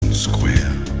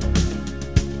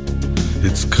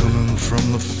It's coming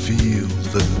from the feel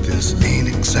that this ain't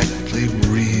exactly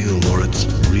real, or it's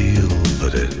real,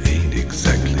 but it ain't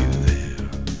exactly there.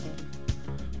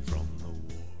 From the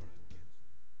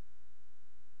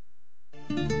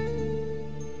war.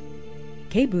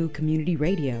 KBOO Community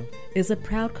Radio is a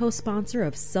proud co-sponsor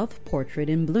of Self-Portrait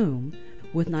in Bloom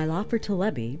with Nilofer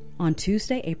Talebi on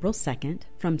Tuesday, April 2nd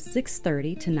from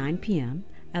 6:30 to 9 p.m.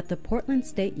 at the Portland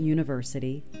State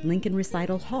University Lincoln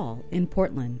Recital Hall in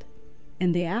Portland.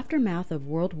 In the aftermath of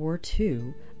World War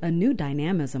II, a new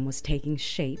dynamism was taking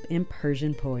shape in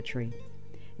Persian poetry.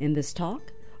 In this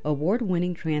talk,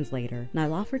 award-winning translator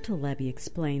Nilofer Talebi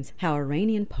explains how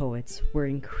Iranian poets were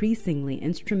increasingly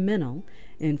instrumental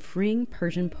in freeing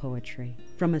Persian poetry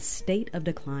from a state of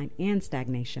decline and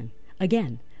stagnation.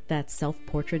 Again, that's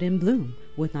Self-Portrait in Bloom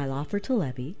with Nilofer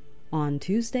Talebi on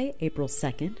Tuesday, April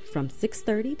 2nd from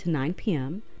 6:30 to 9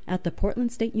 p.m. at the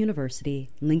Portland State University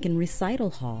Lincoln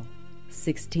Recital Hall,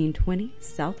 1620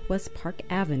 Southwest Park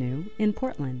Avenue in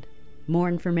Portland. More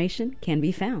information can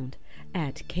be found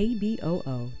at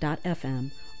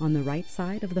kboo.fm on the right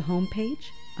side of the homepage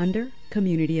under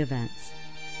Community Events.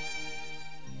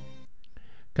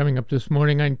 Coming up this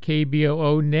morning on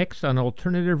KBOO, next on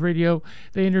Alternative Radio,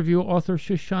 they interview author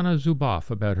Shoshana Zuboff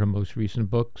about her most recent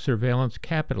book, Surveillance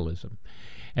Capitalism.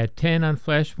 At 10 on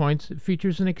Flashpoints, it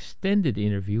features an extended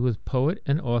interview with poet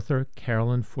and author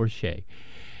Carolyn Forche.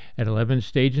 At 11,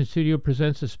 Stage and Studio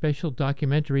presents a special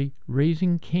documentary,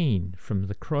 Raising Cain, from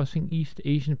the Crossing East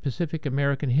Asian Pacific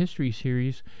American History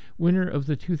Series, winner of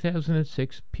the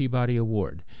 2006 Peabody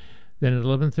Award. Then at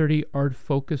 11:30, Art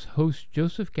Focus host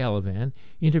Joseph Gallivan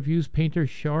interviews painter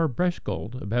Shar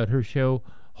Brushgold about her show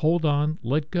Hold On,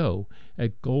 Let Go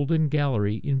at Golden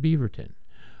Gallery in Beaverton.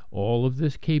 All of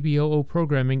this KBOO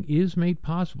programming is made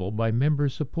possible by member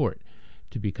support.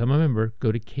 To become a member,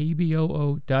 go to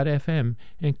kboo.fm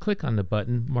and click on the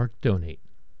button marked Donate.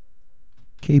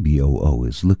 KBOO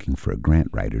is looking for a grant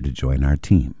writer to join our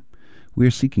team. We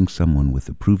are seeking someone with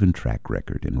a proven track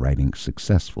record in writing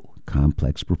successful,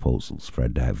 complex proposals for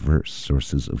diverse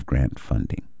sources of grant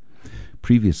funding.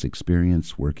 Previous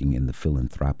experience working in the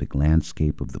philanthropic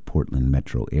landscape of the Portland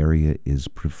metro area is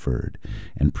preferred,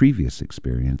 and previous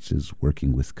experiences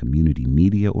working with community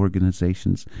media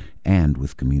organizations and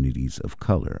with communities of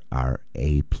color are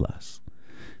A+.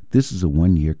 This is a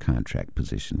one-year contract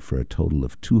position for a total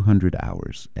of 200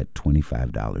 hours at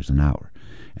 $25 an hour,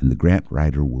 and the grant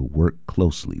writer will work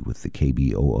closely with the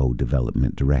KBOO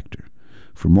Development Director.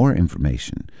 For more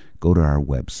information, go to our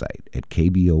website at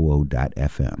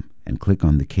kboo.fm and click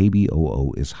on the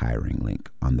KBOO is Hiring link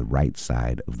on the right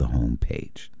side of the home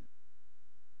page.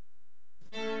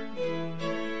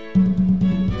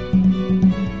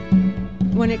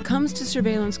 When it comes to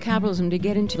surveillance capitalism, to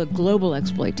get into the global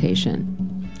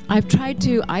exploitation, I've tried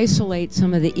to isolate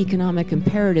some of the economic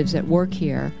imperatives at work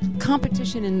here.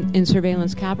 Competition in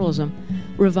surveillance capitalism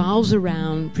revolves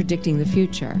around predicting the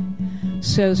future.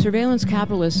 So surveillance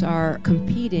capitalists are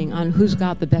competing on who's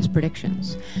got the best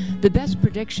predictions. The best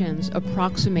predictions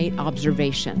approximate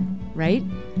observation, right?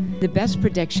 The best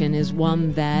prediction is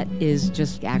one that is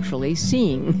just actually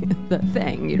seeing the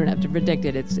thing. You don't have to predict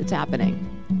it, it's happening.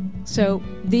 So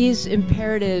these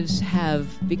imperatives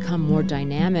have become more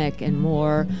dynamic and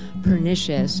more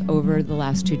pernicious over the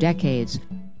last 2 decades.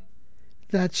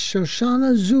 That's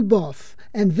Shoshana Zuboff,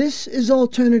 and this is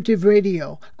Alternative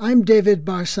Radio. I'm David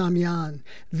Barsamian.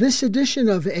 This edition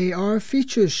of AR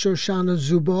features Shoshana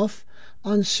Zuboff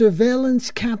on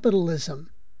surveillance capitalism.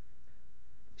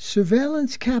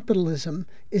 Surveillance capitalism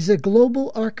is a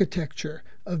global architecture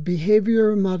of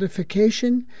behavior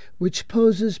modification which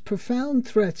poses profound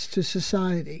threats to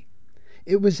society.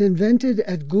 It was invented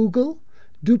at Google,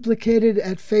 duplicated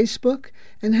at Facebook,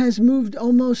 and has moved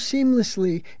almost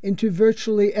seamlessly into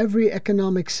virtually every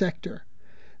economic sector.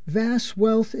 Vast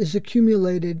wealth is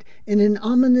accumulated in an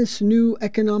ominous new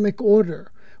economic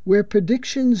order where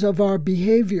predictions of our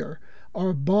behavior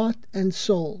are bought and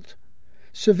sold.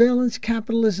 Surveillance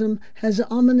capitalism has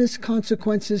ominous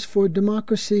consequences for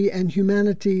democracy and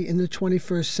humanity in the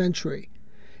 21st century.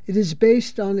 It is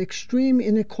based on extreme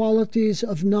inequalities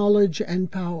of knowledge and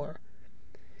power.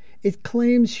 It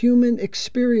claims human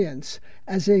experience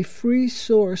as a free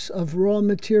source of raw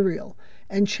material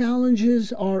and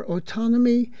challenges our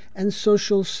autonomy and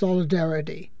social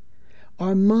solidarity.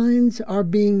 Our minds are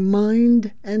being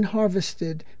mined and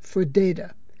harvested for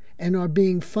data and are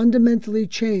being fundamentally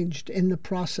changed in the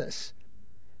process.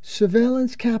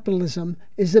 Surveillance capitalism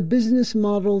is a business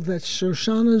model that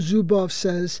Shoshana Zuboff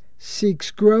says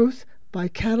seeks growth by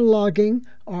cataloging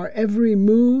our every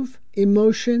move,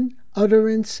 emotion,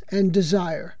 utterance, and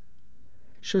desire.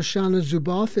 Shoshana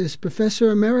Zuboff is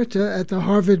Professor Emerita at the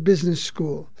Harvard Business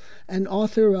School and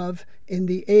author of In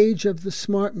the Age of the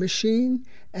Smart Machine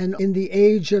and In the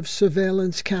Age of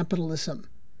Surveillance Capitalism.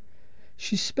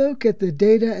 She spoke at the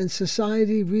Data and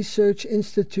Society Research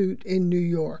Institute in New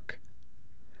York.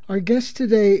 Our guest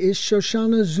today is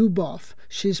Shoshana Zuboff.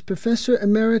 She's Professor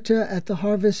Emerita at the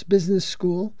Harvard Business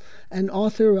School and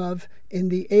author of In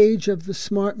the Age of the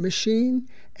Smart Machine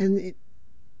and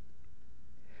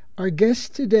Our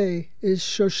guest today is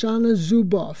Shoshana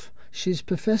Zuboff. She's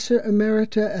Professor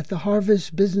Emerita at the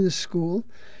Harvard Business School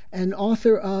and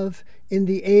author of In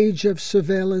the Age of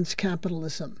Surveillance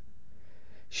Capitalism.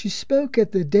 She spoke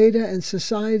at the Data and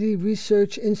Society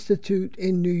Research Institute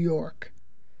in New York.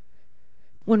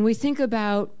 When we think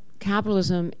about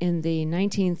capitalism in the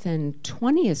 19th and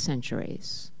 20th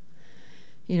centuries,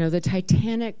 the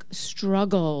titanic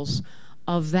struggles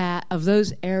of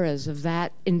those eras, of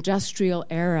that industrial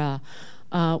era,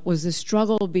 was the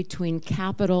struggle between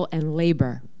capital and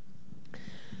labor.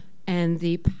 And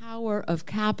the power of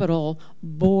capital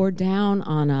bore down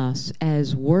on us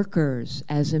as workers,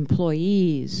 as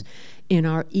employees, in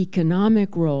our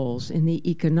economic roles, in the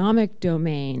economic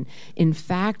domain, in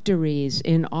factories,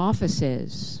 in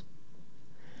offices.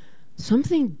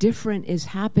 Something different is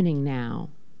happening now.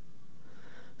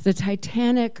 The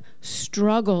titanic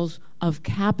struggles of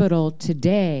capital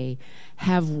today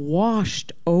have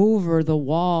washed over the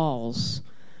walls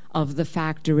of the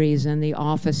factories and the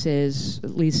offices,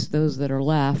 at least those that are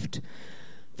left.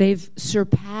 They've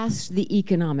surpassed the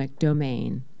economic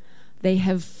domain. They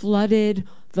have flooded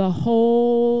the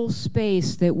whole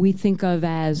space that we think of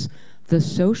as the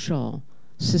social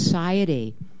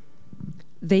society.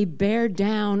 They bear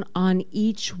down on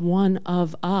each one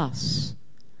of us,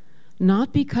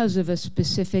 not because of a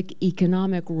specific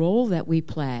economic role that we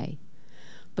play,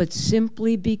 but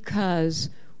simply because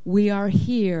we are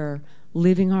here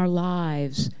living our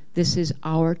lives. This is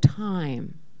our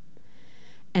time.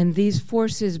 And these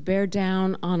forces bear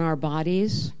down on our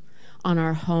bodies, on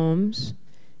our homes,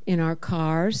 in our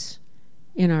cars,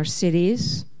 in our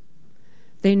cities.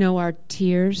 They know our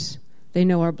tears. They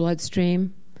know our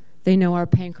bloodstream. They know our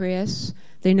pancreas.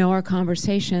 They know our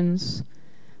conversations.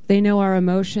 They know our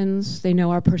emotions. They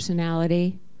know our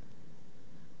personality.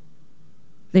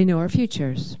 They know our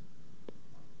futures.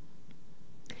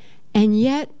 And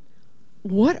yet,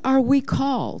 what are we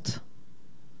called?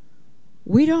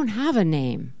 We don't have a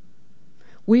name.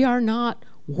 We are not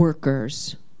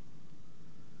workers.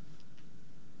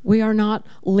 We are not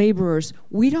laborers.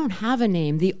 We don't have a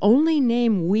name. The only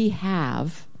name we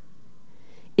have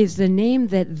is the name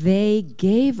that they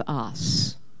gave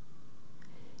us.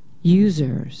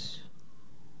 Users.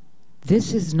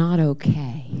 This is not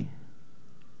okay.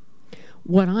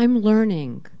 What I'm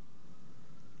learning,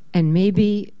 and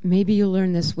maybe you'll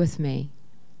learn this with me,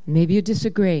 maybe you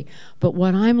disagree, but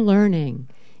what I'm learning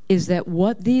is that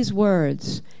what these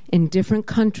words in different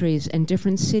countries and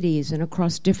different cities and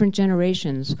across different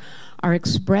generations are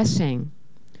expressing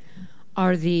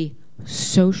are the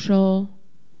social,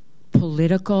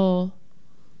 political,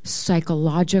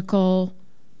 psychological,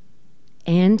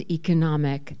 and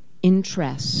economic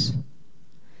interests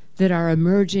that are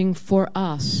emerging for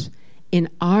us in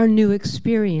our new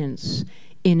experience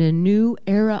in a new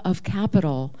era of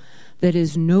capital that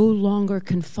is no longer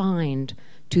confined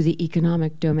to the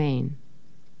economic domain.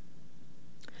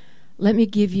 Let me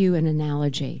give you an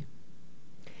analogy.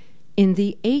 In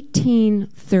the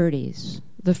 1830s,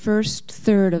 the first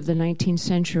third of the 19th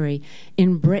century,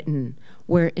 in Britain,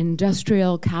 where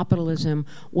industrial capitalism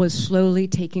was slowly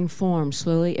taking form,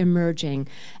 slowly emerging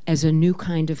as a new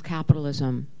kind of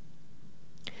capitalism,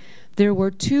 there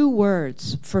were two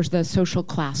words for the social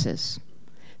classes.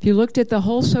 If you looked at the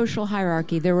whole social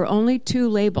hierarchy, there were only two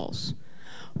labels.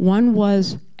 One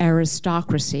was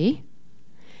aristocracy,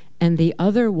 and the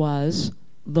other was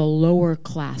the lower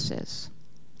classes.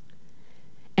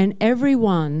 And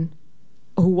everyone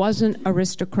who wasn't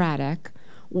aristocratic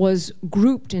was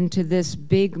grouped into this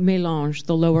big mélange,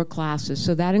 the lower classes.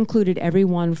 So that included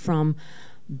everyone from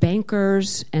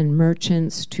bankers and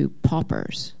merchants to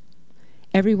paupers.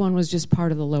 Everyone was just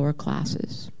part of the lower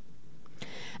classes.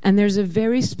 And there's a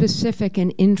very specific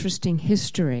and interesting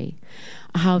history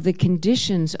how the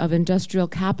conditions of industrial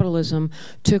capitalism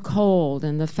took hold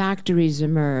and the factories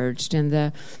emerged and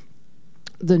the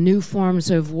new forms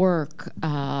of work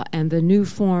and the new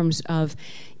forms of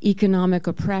economic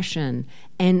oppression.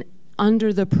 And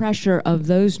under the pressure of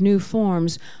those new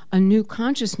forms, a new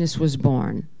consciousness was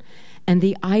born. And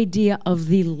the idea of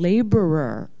the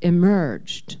laborer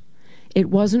emerged. It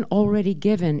wasn't already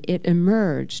given. It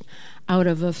emerged out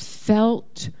of a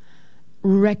felt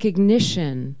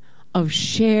recognition of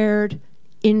shared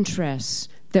interests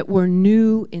that were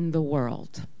new in the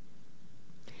world.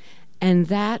 And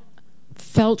that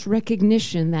felt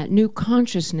recognition, that new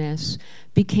consciousness,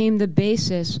 became the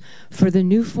basis for the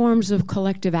new forms of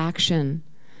collective action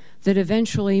that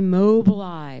eventually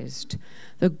mobilized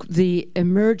the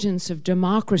emergence of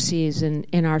democracies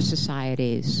in our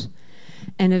societies,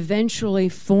 and eventually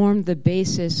formed the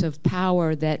basis of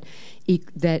power that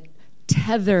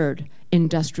tethered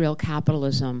industrial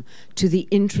capitalism to the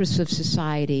interests of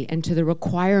society and to the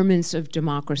requirements of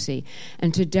democracy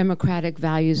and to democratic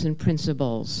values and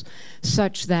principles,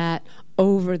 such that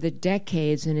over the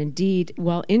decades and indeed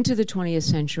well into the 20th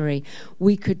century,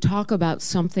 we could talk about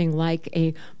something like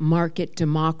a market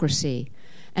democracy,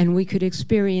 and we could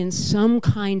experience some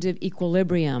kind of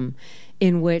equilibrium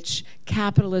in which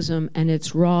capitalism and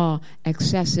its raw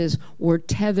excesses were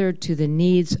tethered to the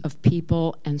needs of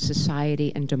people and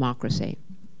society and democracy.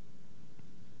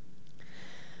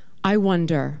 I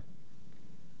wonder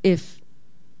if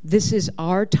this is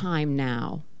our time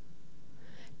now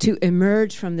to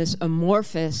emerge from this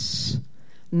amorphous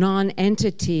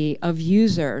non-entity of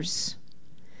users,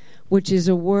 which is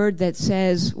a word that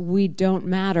says we don't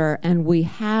matter and we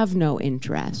have no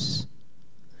interests.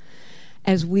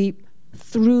 As we,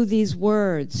 through these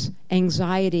words,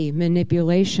 anxiety,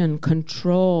 manipulation,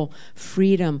 control,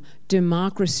 freedom,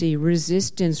 democracy,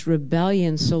 resistance,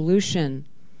 rebellion, solution,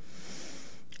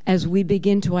 as we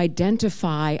begin to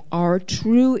identify our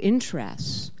true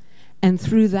interests, and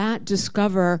through that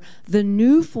discover the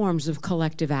new forms of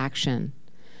collective action.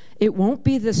 It won't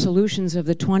be the solutions of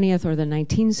the 20th or the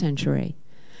 19th century,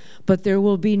 but there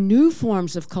will be new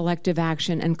forms of collective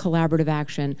action and collaborative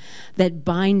action that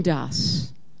bind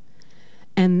us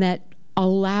and that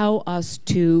allow us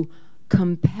to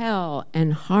compel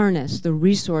and harness the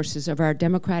resources of our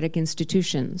democratic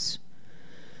institutions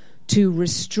to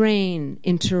restrain,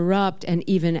 interrupt, and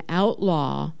even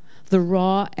outlaw the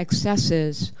raw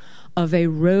excesses of a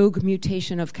rogue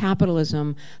mutation of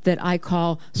capitalism that I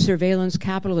call surveillance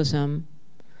capitalism,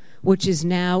 which is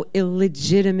now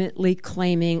illegitimately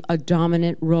claiming a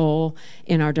dominant role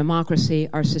in our democracy,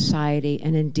 our society,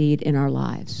 and indeed in our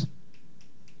lives.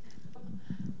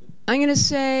 I'm going to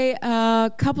say a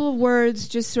couple of words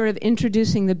just sort of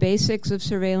introducing the basics of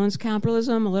surveillance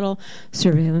capitalism, a little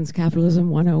Surveillance Capitalism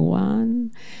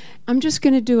 101. I'm just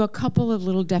going to do a couple of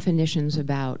little definitions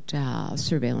about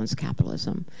surveillance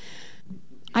capitalism.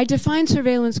 I define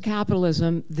surveillance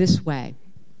capitalism this way.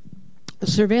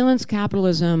 Surveillance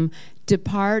capitalism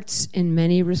departs in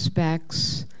many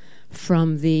respects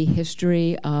from the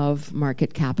history of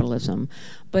market capitalism,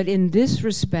 but in this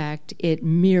respect, it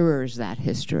mirrors that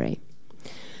history.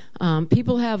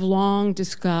 People have long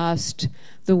discussed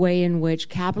the way in which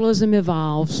capitalism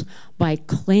evolves by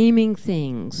claiming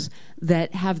things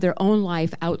that have their own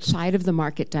life outside of the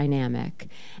market dynamic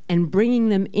and bringing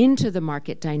them into the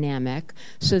market dynamic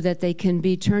so that they can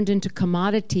be turned into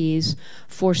commodities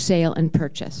for sale and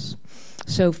purchase.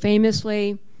 So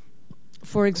famously,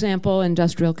 for example,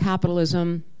 industrial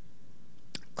capitalism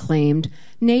claimed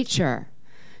nature.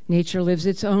 Nature lives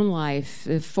its own life,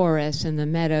 the forests and the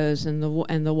meadows and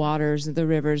the waters and the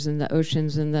rivers and the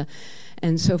oceans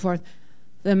and so forth.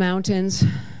 The mountains,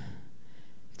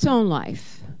 its own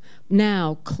life,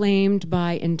 now claimed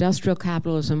by industrial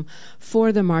capitalism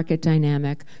for the market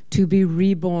dynamic to be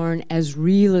reborn as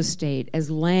real estate, as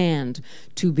land,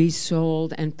 to be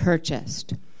sold and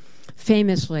purchased.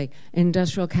 Famously,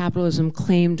 industrial capitalism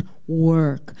claimed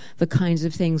work, the kinds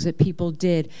of things that people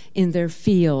did in their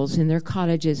fields, in their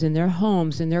cottages, in their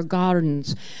homes, in their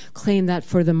gardens, claimed that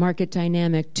for the market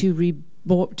dynamic to be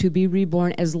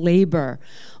reborn as labor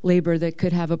that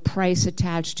could have a price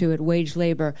attached to it, wage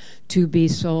labor, to be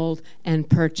sold and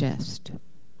purchased.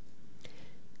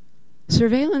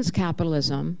 Surveillance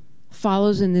capitalism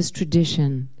follows in this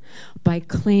tradition by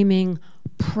claiming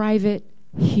private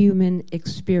human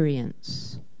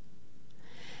experience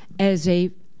as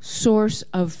a source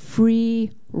of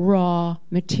free, raw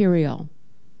material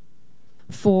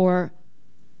for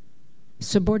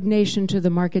subordination to the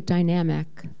market dynamic,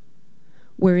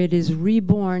 where it is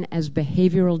reborn as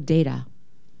behavioral data.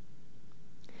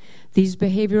 These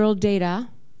behavioral data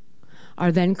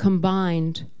are then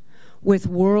combined with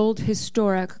world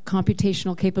historic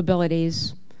computational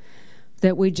capabilities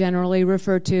that we generally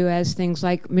refer to as things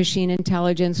like machine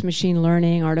intelligence, machine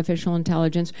learning, artificial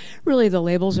intelligence. Really, the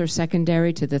labels are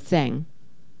secondary to the thing.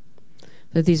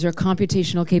 That these are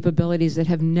computational capabilities that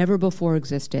have never before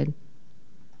existed.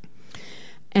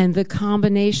 And the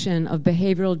combination of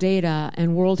behavioral data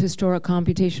and world historic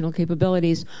computational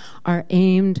capabilities are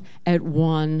aimed at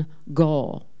one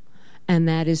goal. and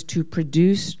that is to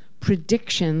produce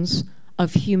predictions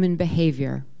of human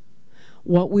behavior.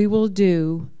 What we will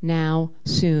do now,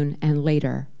 soon, and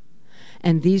later.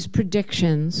 And these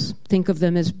predictions, think of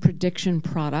them as prediction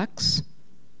products.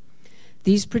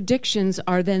 These predictions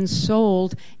are then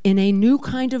sold in a new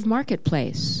kind of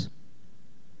marketplace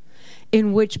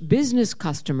in which business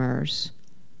customers,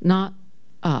 not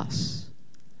us,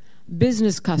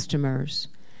 business customers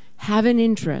have an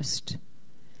interest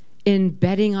in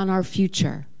betting on our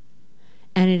future.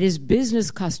 And it is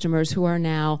business customers who are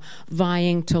now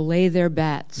vying to lay their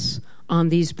bets on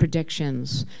these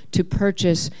predictions, to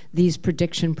purchase these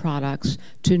prediction products,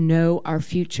 to know our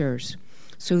futures.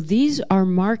 So these are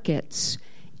markets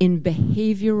in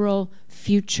behavioral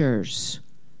futures,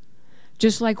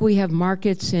 just like we have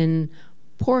markets in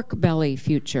pork belly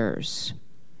futures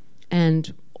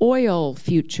and oil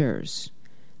futures.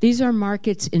 These are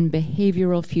markets in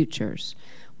behavioral futures,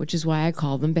 which is why I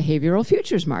call them behavioral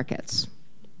futures markets.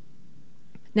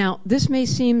 Now, this may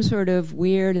seem sort of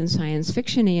weird and science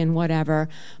fiction-y and whatever,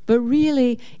 but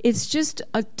really it's just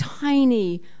a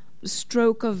tiny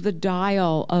stroke of the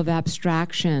dial of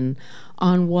abstraction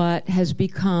on what has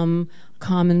become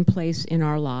commonplace in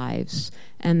our lives,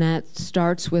 and that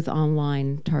starts with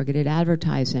online targeted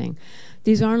advertising.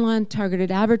 These online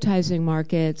targeted advertising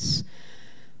markets,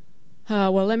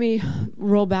 well, let me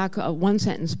roll back one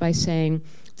sentence by saying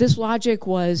this logic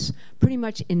was pretty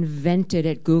much invented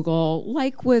at Google,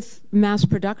 like with mass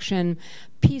production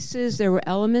pieces. There were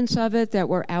elements of it that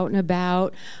were out and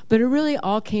about, but it really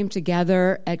all came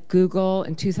together at Google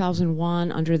in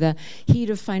 2001 under the heat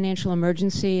of financial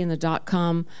emergency and the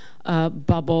dot-com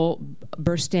bubble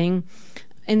bursting.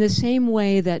 In the same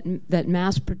way that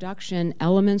mass production,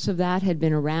 elements of that had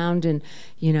been around in,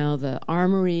 the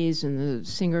armories and the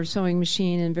Singer sewing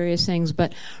machine and various things,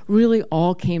 but really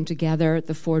all came together at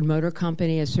the Ford Motor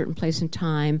Company at a certain place in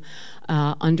time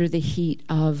under the heat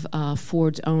of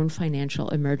Ford's own financial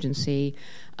emergency,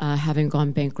 having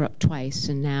gone bankrupt twice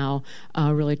and now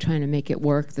really trying to make it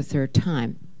work the third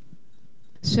time.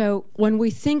 So when we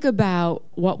think about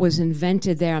what was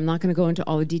invented there, I'm not going to go into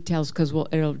all the details because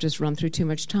it'll just run through too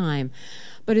much time.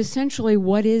 But essentially,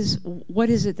 what is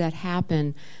it that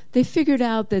happened? They figured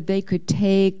out that they could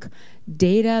take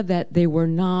data that they were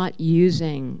not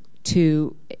using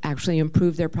to actually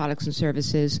improve their products and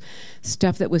services,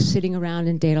 stuff that was sitting around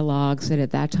in data logs that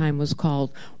at that time was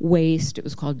called waste, it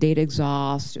was called data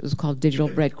exhaust, it was called digital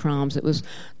breadcrumbs, it was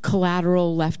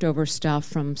collateral leftover stuff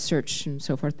from search and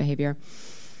so forth behavior,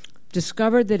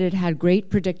 discovered that it had great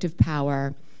predictive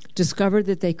power, discovered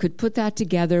that they could put that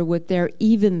together with their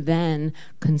even then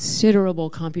considerable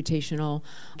computational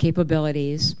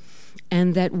capabilities,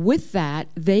 and that with that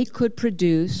they could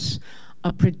produce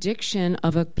a prediction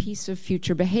of a piece of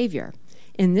future behavior.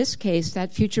 In this case,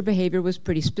 that future behavior was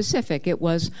pretty specific. It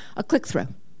was a click-through.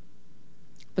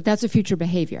 But that's a future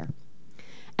behavior.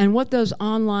 And what those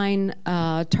online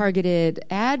targeted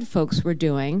ad folks were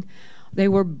doing, they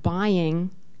were buying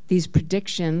these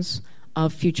predictions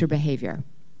of future behavior.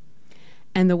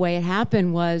 And the way it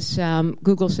happened was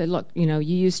Google said, look, you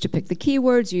used to pick the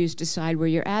keywords, you used to decide where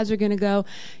your ads are going to go.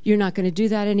 You're not going to do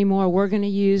that anymore. We're going to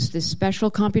use this special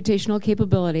computational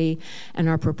capability and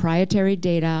our proprietary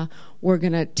data. We're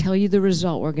going to tell you the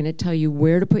result. We're going to tell you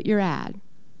where to put your ad.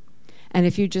 And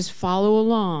if you just follow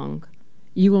along,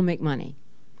 you will make money.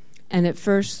 And at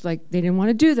first, they didn't want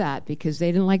to do that because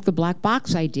they didn't like the black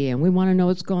box idea, and we want to know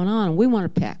what's going on, and we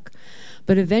want to pick.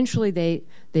 But eventually they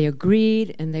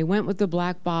agreed, and they went with the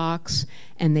black box,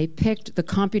 and they picked the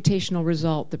computational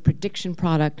result, the prediction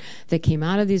product that came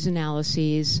out of these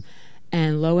analyses,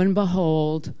 and lo and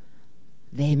behold,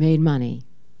 they made money,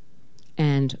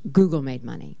 and Google made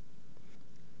money.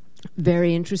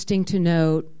 Very interesting to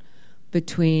note,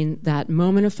 between that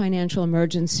moment of financial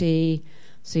emergency,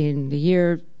 in the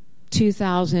year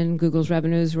 2000, Google's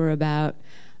revenues were about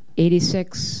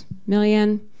 86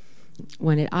 million.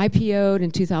 When it IPO'd in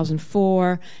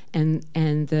 2004, and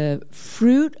the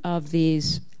fruit of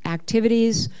these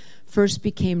activities first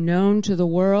became known to the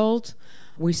world,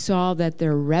 we saw that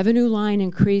their revenue line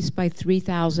increased by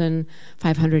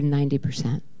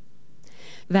 3,590%.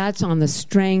 That's on the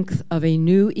strength of a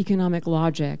new economic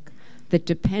logic that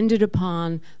depended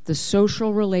upon the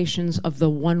social relations of the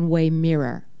one-way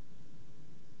mirror,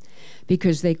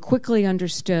 because they quickly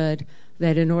understood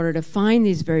that in order to find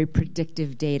these very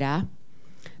predictive data,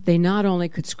 they not only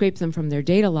could scrape them from their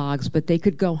data logs, but they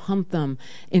could go hunt them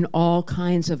in all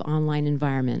kinds of online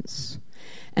environments.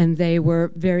 And they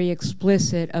were very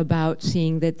explicit about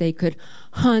seeing that they could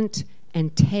hunt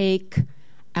and take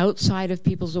outside of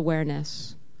people's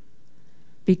awareness.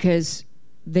 Because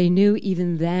they knew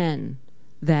even then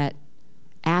that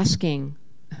asking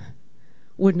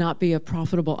would not be a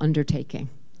profitable undertaking.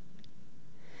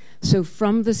 So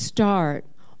from the start,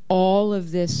 all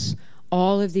of these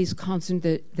constant,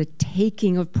 the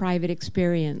taking of private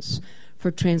experience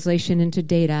for translation into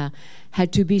data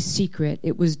had to be secret.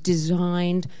 It was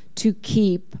designed to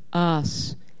keep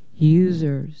us,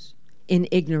 users, in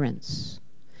ignorance.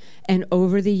 And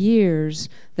over the years,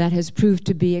 that has proved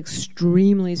to be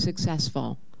extremely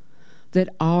successful, that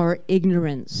our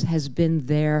ignorance has been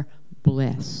their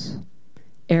bliss.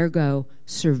 Ergo,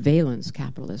 surveillance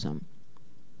capitalism.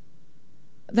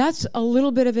 That's a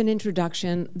little bit of an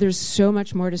introduction. There's so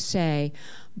much more to say,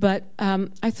 but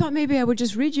I thought maybe I would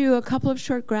just read you a couple of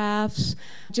short graphs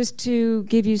just to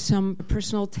give you some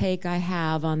personal take I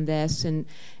have on this and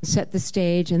set the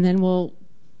stage, and then we'll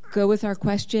go with our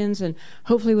questions, and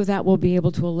hopefully with that we'll be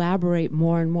able to elaborate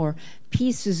more and more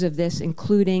pieces of this,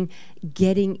 including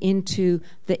getting into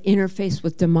the interface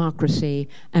with democracy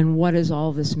and what does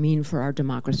all this mean for our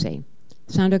democracy.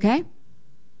 Sound okay?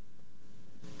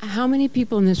 How many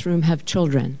people in this room have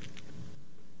children?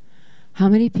 How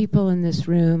many people in this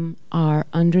room are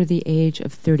under the age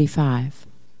of 35?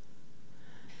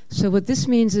 So what this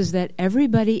means is that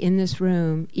everybody in this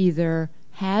room either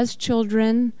has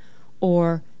children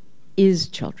or is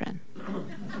children.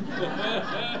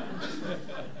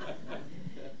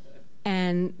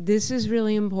 And this is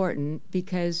really important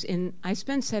because I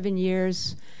spent 7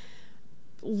 years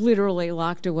literally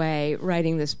locked away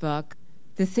writing this book.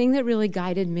 The thing that really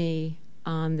guided me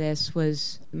on this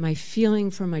was my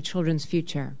feeling for my children's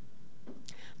future.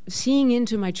 Seeing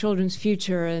into my children's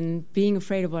future and being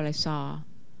afraid of what I saw,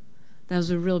 that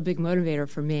was a real big motivator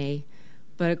for me.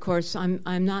 But of course,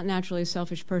 I'm not naturally a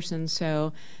selfish person,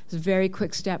 so it's a very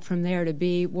quick step from there to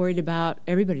be worried about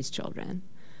everybody's children,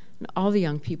 and all the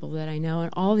young people that I know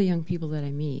and all the young people that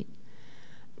I meet.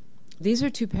 These are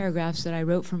 2 paragraphs that I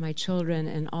wrote for my children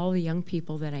and all the young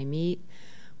people that I meet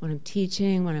when I'm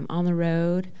teaching, when I'm on the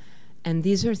road. And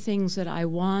these are things that I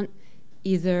want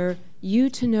either you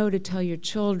to know to tell your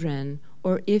children,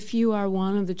 or if you are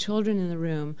one of the children in the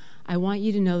room, I want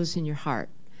you to know this in your heart.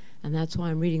 And that's why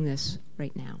I'm reading this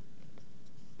right now.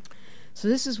 So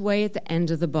this is way at the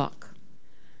end of the book.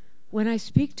 When I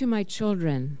speak to my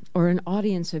children or an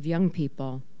audience of young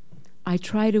people, I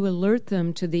try to alert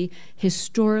them to the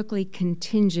historically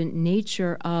contingent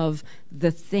nature of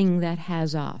the thing that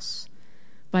has us,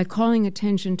 by calling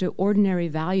attention to ordinary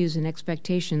values and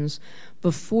expectations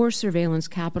before surveillance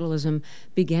capitalism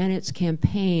began its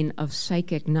campaign of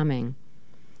psychic numbing.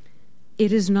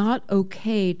 It is not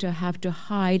okay to have to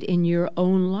hide in your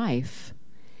own life.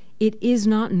 It is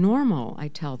not normal, I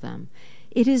tell them.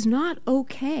 It is not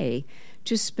okay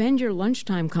to spend your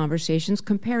lunchtime conversations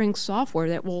comparing software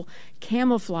that will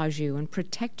camouflage you and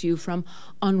protect you from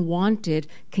unwanted,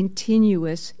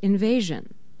 continuous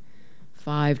invasion.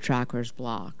 5 trackers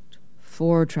blocked,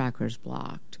 4 trackers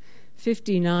blocked,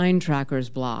 59 trackers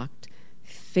blocked,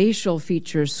 facial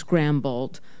features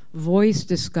scrambled, voice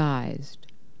disguised.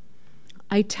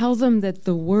 I tell them that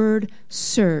the word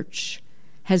search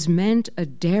has meant a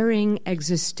daring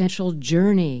existential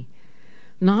journey,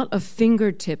 not a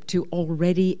fingertip to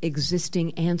already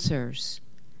existing answers.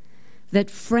 That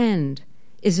friend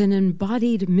is an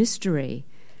embodied mystery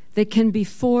that can be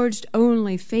forged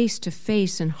only face to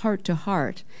face and heart to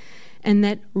heart, and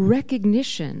that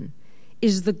recognition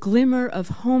is the glimmer of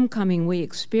homecoming we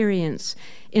experience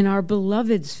in our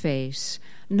beloved's face,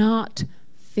 not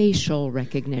facial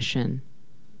recognition.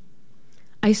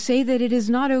 I say that it is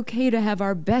not okay to have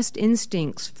our best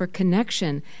instincts for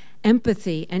connection,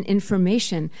 empathy, and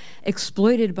information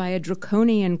exploited by a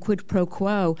draconian quid pro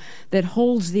quo that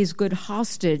holds these good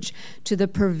hostage to the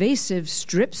pervasive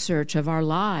strip search of our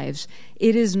lives.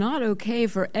 It is not okay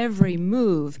for every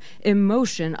move,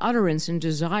 emotion, utterance, and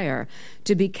desire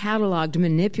to be cataloged,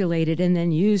 manipulated, and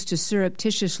then used to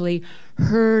surreptitiously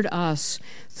herd us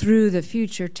through the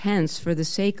future tense for the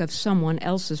sake of someone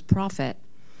else's profit.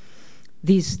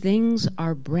 These things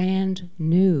are brand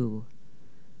new,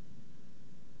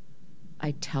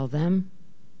 I tell them.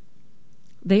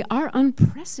 They are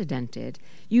unprecedented.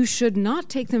 You should not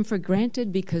take them for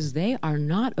granted because they are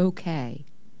not okay.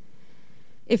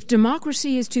 If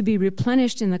democracy is to be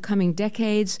replenished in the coming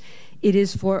decades, it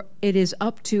is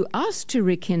up to us to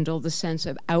rekindle the sense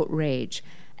of outrage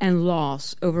and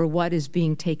loss over what is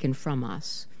being taken from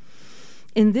us.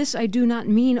 In this, I do not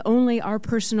mean only our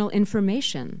personal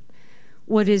information.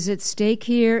 What is at stake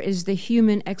here is the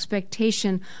human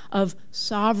expectation of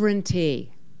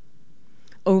sovereignty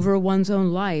over one's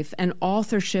own life and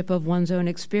authorship of one's own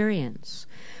experience.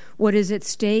 What is at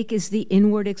stake is the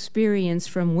inward experience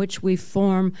from which we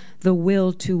form the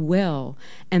will to will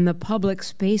and the public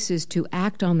spaces to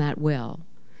act on that will.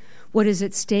 What is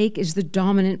at stake is the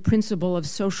dominant principle of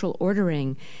social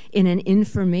ordering in an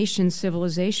information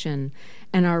civilization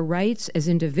and our rights as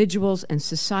individuals and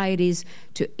societies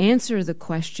to answer the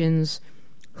questions,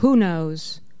 who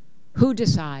knows, who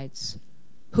decides,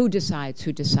 who decides,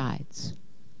 who decides.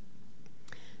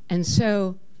 And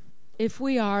so if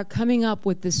we are coming up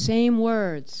with the same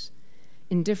words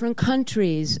in different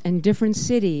countries and different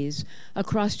cities,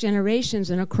 across generations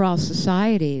and across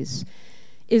societies,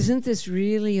 isn't this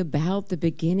really about the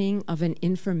beginning of an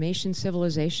information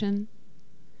civilization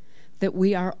that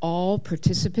we are all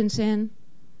participants in?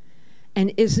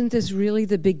 And isn't this really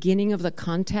the beginning of the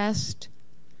contest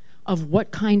of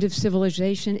what kind of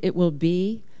civilization it will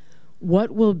be? What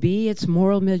will be its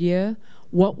moral milieu?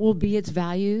 What will be its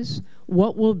values?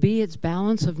 What will be its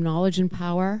balance of knowledge and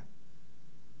power?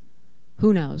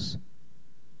 Who knows?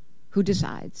 Who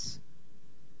decides?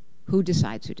 Who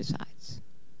decides who decides?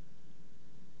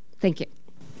 Thank you.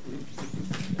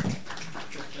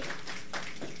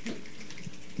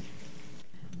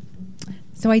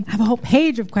 So I have a whole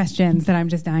page of questions that I'm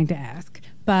just dying to ask.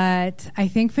 But I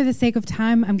think for the sake of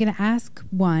time, I'm going to ask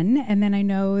one, and then I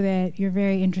know that you're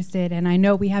very interested, and I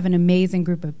know we have an amazing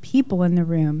group of people in the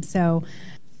room. So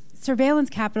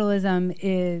surveillance capitalism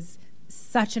is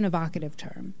such an evocative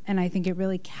term, and I think it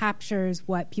really captures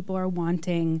what people are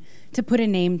wanting to put a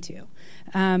name to.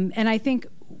 And I think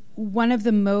one of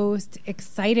the most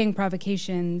exciting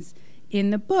provocations in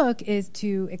the book is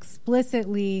to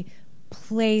explicitly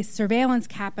place surveillance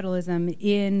capitalism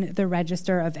in the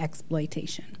register of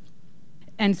exploitation.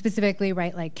 And specifically,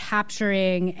 right, like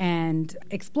capturing and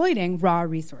exploiting raw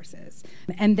resources.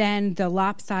 And then the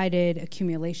lopsided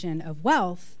accumulation of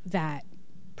wealth that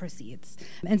proceeds.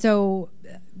 And so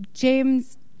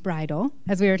James Bridle,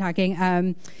 as we were talking,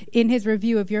 in his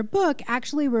review of your book,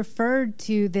 actually referred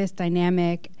to this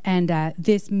dynamic and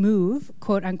this move,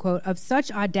 quote unquote, of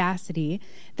such audacity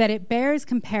that it bears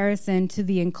comparison to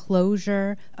the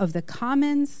enclosure of the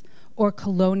commons or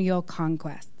colonial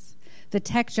conquests. The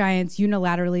tech giants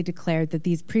unilaterally declared that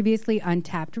these previously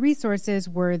untapped resources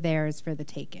were theirs for the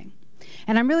taking.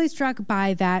 And I'm really struck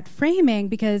by that framing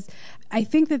because I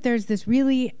think that there's this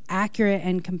really accurate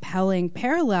and compelling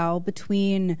parallel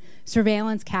between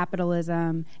surveillance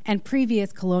capitalism and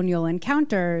previous colonial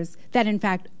encounters that in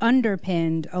fact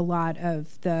underpinned a lot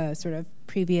of the sort of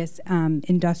previous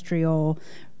industrial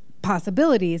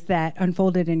possibilities that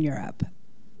unfolded in Europe.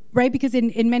 Right, because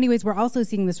in many ways we're also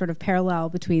seeing this sort of parallel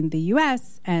between the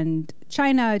U.S. and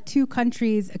China, two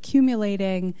countries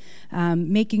accumulating,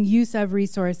 making use of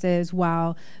resources,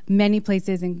 while many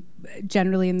places,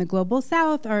 generally in the global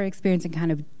South, are experiencing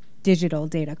kind of digital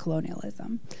data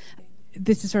colonialism.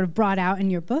 This is sort of brought out in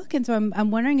your book, and so I'm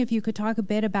wondering if you could talk a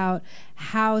bit about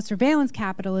how surveillance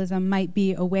capitalism might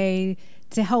be a way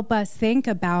to help us think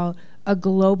about a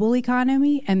global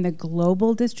economy and the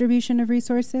global distribution of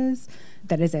resources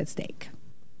that is at stake.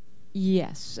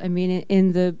 Yes, I mean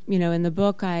in the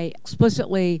book I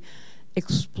explicitly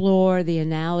explore the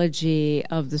analogy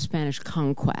of the Spanish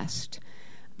conquest,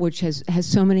 which has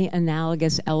so many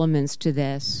analogous elements to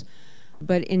this.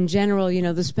 But in general,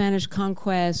 the Spanish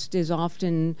conquest is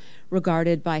often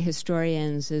regarded by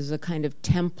historians as a kind of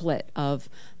template of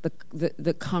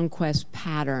the conquest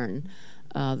pattern,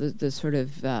 the sort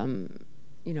of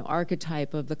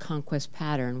archetype of the conquest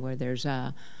pattern, where there's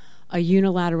a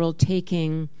unilateral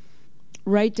taking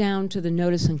right down to the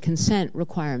notice and consent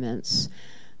requirements.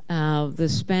 The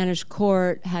Spanish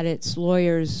court had its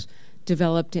lawyers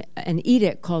developed an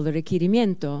edict called the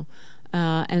requerimiento,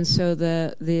 and so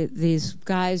these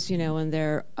guys, in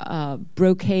their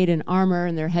brocade and armor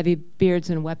and their heavy beards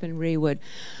and weaponry would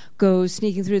go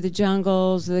sneaking through the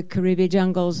jungles, the Caribe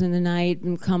jungles in the night,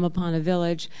 and come upon a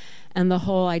village. And the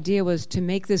whole idea was to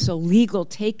make this a legal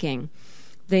taking.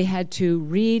 They had to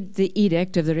read the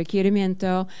edict of the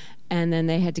requerimiento, and then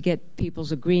they had to get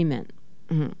people's agreement.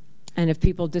 Mm-hmm. And if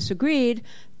people disagreed,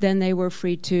 then they were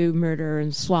free to murder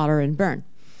and slaughter and burn.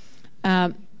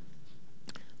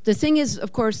 The thing is,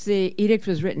 of course, the edict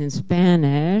was written in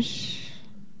Spanish,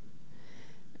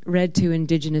 read to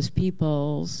indigenous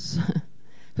peoples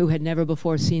who had never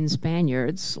before seen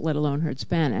Spaniards, let alone heard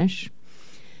Spanish.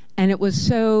 And it was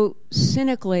so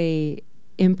cynically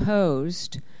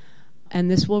imposed,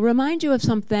 and this will remind you of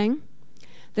something,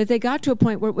 that they got to a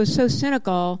point where it was so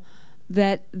cynical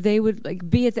that they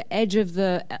would be at the edge of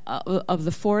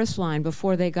the forest line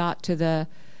before they got to the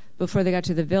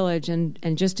village,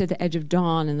 and just at the edge of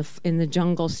dawn in the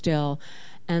jungle still,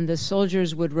 and the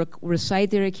soldiers would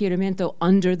recite their requerimiento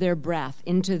under their breath,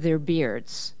 into their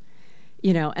beards,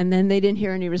 and then they didn't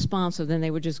hear any response, so then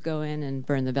they would just go in and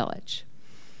burn the village.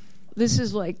 This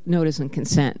is like notice and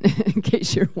consent, in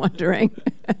case you're wondering.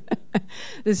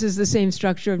 This is the same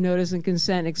structure of notice and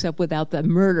consent, except without the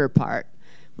murder part,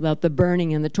 without the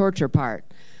burning and the torture part.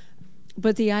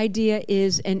 But the idea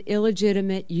is an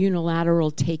illegitimate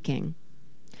unilateral taking.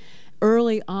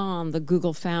 Early on, the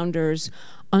Google founders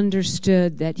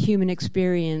understood that human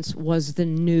experience was the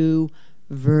new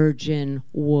virgin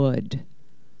wood.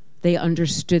 They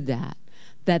understood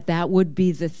that would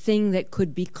be the thing that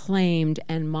could be claimed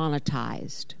and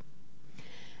monetized.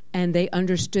 And they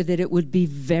understood that it would be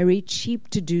very cheap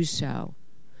to do so,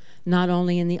 not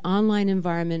only in the online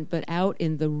environment, but out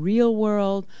in the real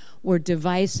world where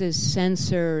devices,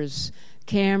 sensors,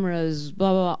 cameras,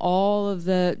 blah, blah, blah, all of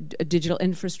the digital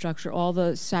infrastructure, all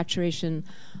the saturation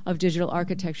of digital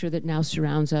architecture that now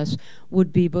surrounds us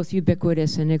would be both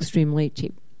ubiquitous and extremely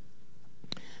cheap.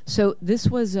 So this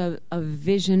was a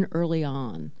vision early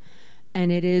on,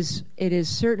 and it is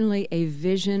certainly a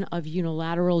vision of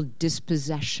unilateral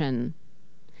dispossession.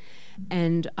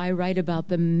 And I write about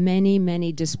the many,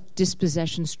 many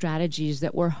dispossession strategies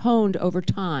that were honed over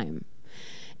time,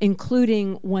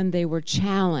 including when they were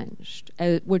challenged,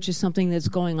 which is something that's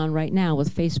going on right now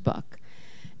with Facebook.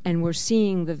 And we're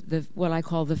seeing the what I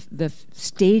call the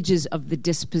stages of the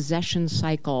dispossession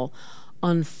cycle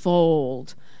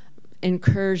unfold: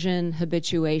 incursion,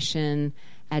 habituation,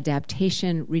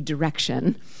 adaptation,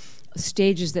 redirection,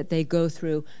 stages that they go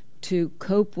through to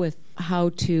cope with how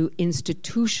to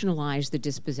institutionalize the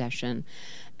dispossession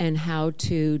and how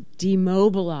to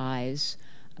demobilize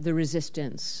the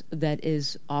resistance that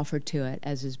is offered to it,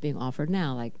 as is being offered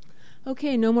now. Like,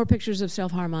 okay, no more pictures of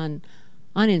self-harm on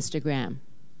Instagram,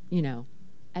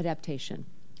 adaptation.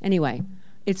 Anyway,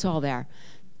 it's all there.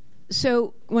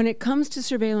 So when it comes to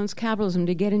surveillance capitalism,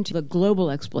 to get into the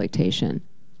global exploitation,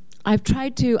 I've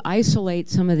tried to isolate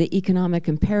some of the economic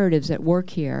imperatives at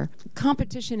work here.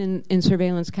 Competition in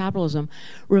surveillance capitalism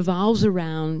revolves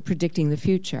around predicting the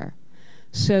future.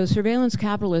 So surveillance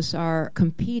capitalists are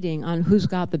competing on who's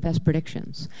got the best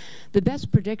predictions. The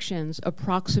best predictions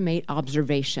approximate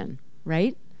observation,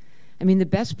 right? I mean, the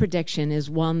best prediction is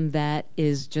one that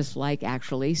is just like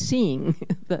actually seeing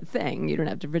the thing. You don't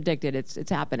have to predict it, it's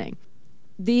happening.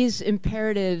 These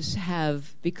imperatives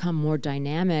have become more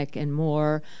dynamic and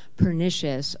more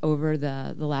pernicious over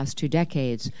the last 2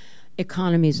 decades.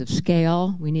 Economies of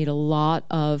scale, we need a lot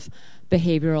of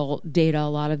behavioral data, a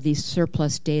lot of these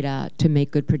surplus data to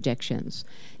make good predictions.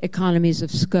 Economies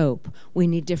of scope, we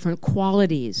need different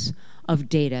qualities of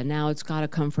data. Now it's got to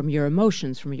come from your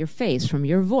emotions, from your face, from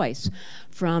your voice,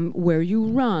 from where you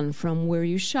run, from where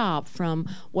you shop, from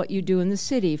what you do in the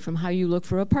city, from how you look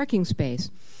for a parking space.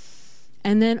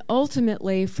 And then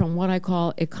ultimately from what I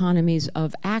call economies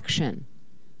of action.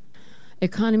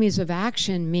 Economies of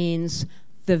action means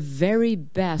the very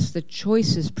best, the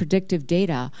choicest predictive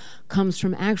data comes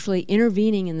from actually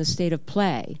intervening in the state of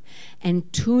play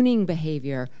and tuning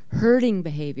behavior, herding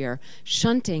behavior,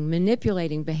 shunting,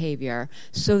 manipulating behavior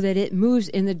so that it moves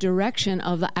in the direction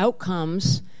of the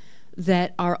outcomes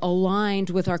that are aligned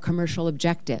with our commercial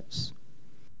objectives.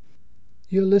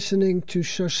 You're listening to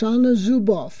Shoshana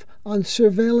Zuboff on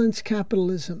Surveillance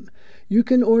Capitalism. You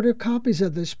can order copies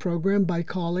of this program by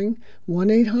calling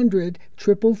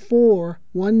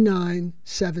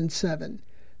 1-800-444-1977.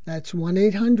 That's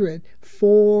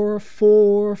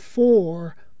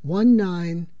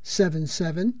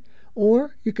 1-800-444-1977.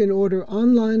 Or you can order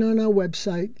online on our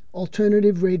website,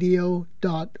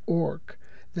 alternativeradio.org.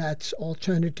 That's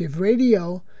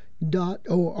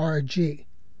alternativeradio.org.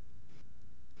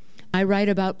 I write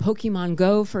about Pokemon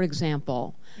Go, for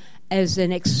example, as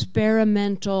an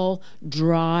experimental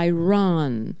dry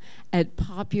run at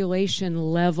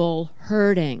population level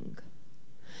herding.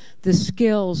 The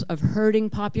skills of herding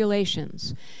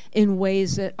populations in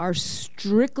ways that are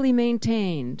strictly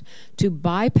maintained to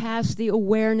bypass the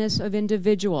awareness of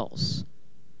individuals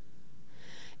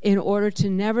in order to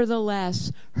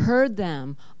nevertheless herd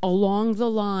them along the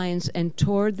lines and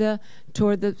toward the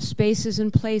spaces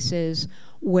and places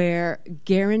where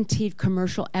guaranteed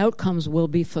commercial outcomes will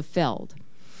be fulfilled.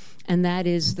 And that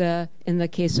is in the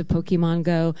case of Pokemon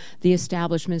Go, the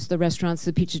establishments, the restaurants,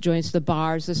 the pizza joints, the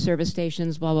bars, the service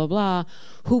stations, blah, blah, blah,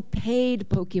 who paid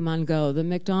Pokemon Go, the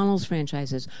McDonald's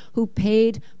franchises, who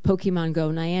paid Pokemon Go,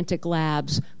 Niantic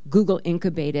Labs, Google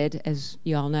incubated, as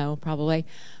you all know probably,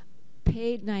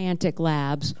 paid Niantic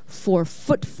Labs for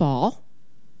footfall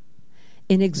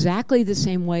in exactly the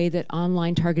same way that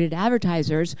online targeted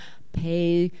advertisers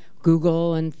pay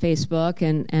Google and Facebook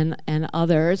and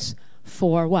others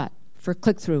for what? For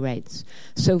click-through rates.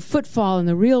 So footfall in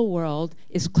the real world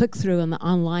is click-through in the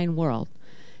online world.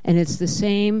 And it's the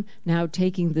same now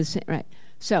taking the same, right.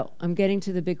 So I'm getting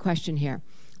to the big question here.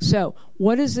 So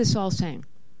what is this all saying?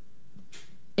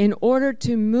 In order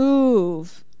to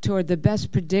move toward the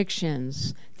best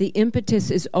predictions, the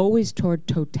impetus is always toward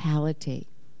totality.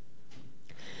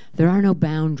 There are no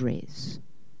boundaries.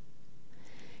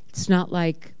 It's not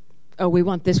like, oh, we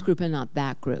want this group and not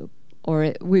that group,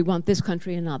 or we want this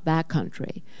country and not that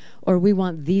country, or we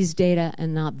want these data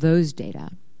and not those data.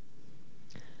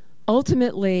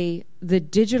 Ultimately, the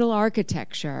digital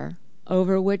architecture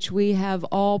over which we have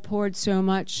all poured so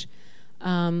much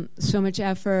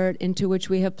effort, into which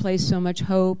we have placed so much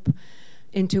hope,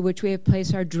 into which we have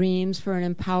placed our dreams for an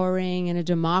empowering and a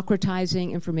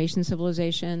democratizing information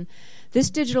civilization. This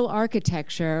digital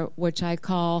architecture, which I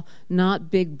call not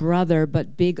Big Brother,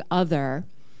 but Big Other,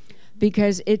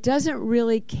 because it doesn't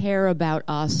really care about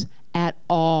us at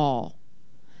all.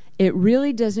 It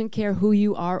really doesn't care who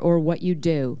you are or what you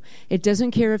do. It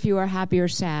doesn't care if you are happy or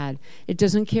sad. It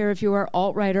doesn't care if you are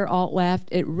alt-right or alt-left.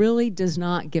 It really does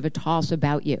not give a toss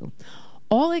about you.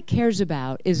 All it cares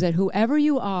about is that whoever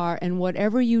you are and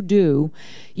whatever you do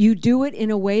it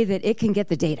in a way that it can get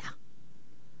the data.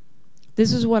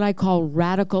 This is what I call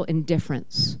radical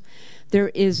indifference. There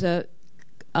is a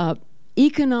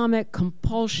economic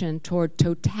compulsion toward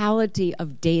totality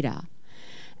of data.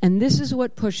 And this is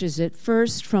what pushes it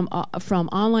first from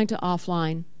online to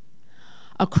offline,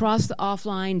 across the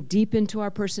offline, deep into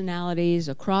our personalities,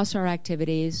 across our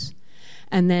activities,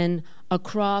 and then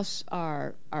across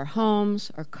our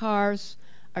homes, our cars,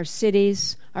 our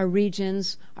cities, our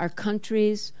regions, our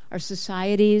countries, our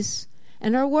societies,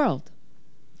 and our world.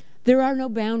 There are no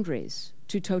boundaries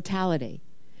to totality.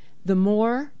 The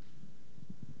more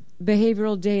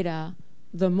behavioral data,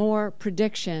 the more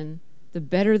prediction, the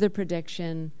better the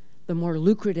prediction, the more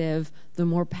lucrative, the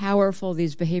more powerful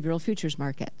these behavioral futures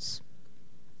markets.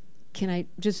 Can I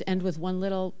just end with one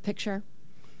little picture?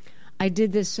 I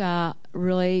did this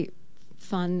really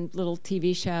fun little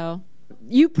TV show.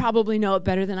 You probably know it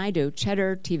better than I do,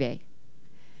 Cheddar TV.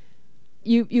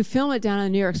 You film it down on the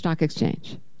New York Stock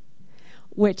Exchange,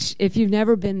 which if you've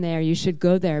never been there, you should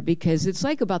go there because it's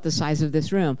like about the size of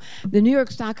this room. The New York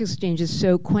Stock Exchange is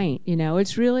so quaint, you know.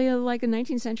 It's really like a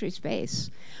 19th century space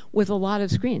with a lot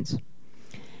of screens.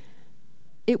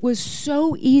 It was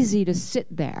so easy to sit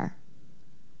there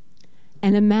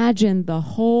and imagine the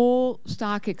whole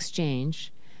stock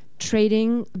exchange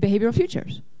trading behavioral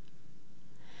futures.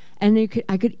 And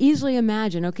I could easily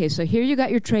imagine, okay, so here you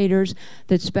got your traders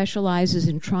that specializes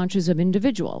in tranches of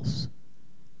individuals.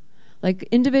 Like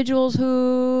individuals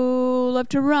who love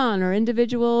to run or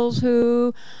individuals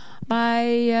who buy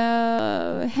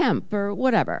hemp or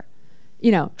whatever.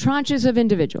 You know, tranches of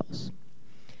individuals.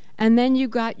 And then you've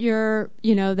got your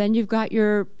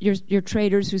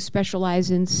traders who specialize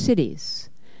in cities,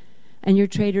 and your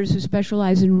traders who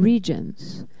specialize in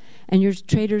regions, and your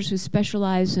traders who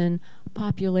specialize in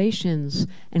populations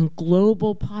and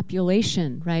global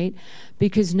population, right?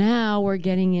 Because now we're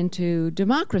getting into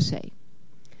democracy.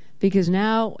 Because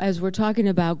now, as we're talking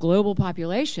about global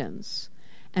populations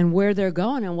and where they're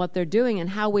going and what they're doing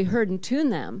and how we herd and tune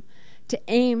them to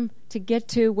aim to get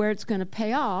to where it's going to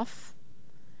pay off,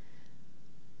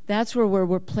 that's where we're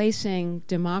replacing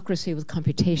democracy with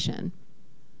computation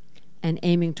and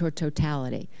aiming toward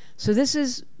totality. So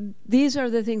these are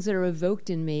the things that are evoked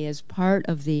in me as part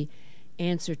of the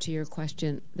answer to your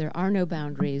question. There are no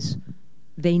boundaries.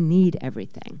 They need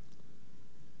everything.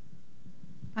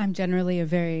 I'm generally a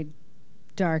very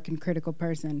dark and critical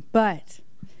person, but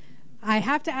I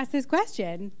have to ask this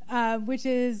question, which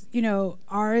is,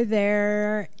 are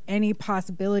there any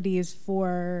possibilities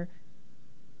for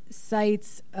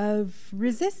sites of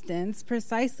resistance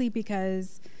precisely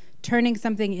because turning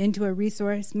something into a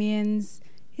resource means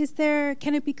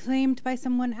can it be claimed by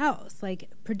someone else? Like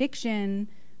prediction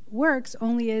works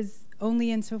only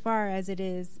insofar as it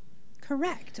is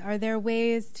correct. Are there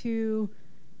ways to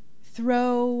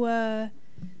throw a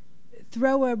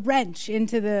wrench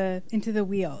into the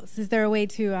wheels? Is there a way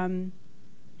to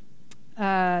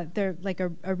like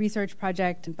a research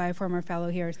project by a former fellow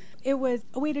here? It was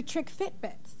a way to trick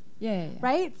Fitbits. Yeah.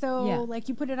 Right? So like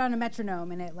you put it on a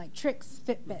metronome and it like tricks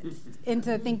Fitbits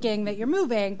into thinking that you're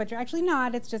moving, but you're actually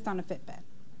not. It's just on a Fitbit.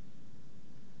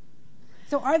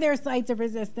 So are there sites of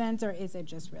resistance, or is it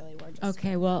just really we're just...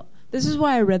 Okay, well, this is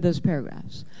why I read those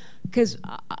paragraphs. Because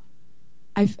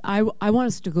I want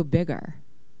us to go bigger.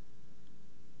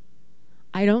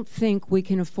 I don't think we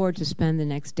can afford to spend the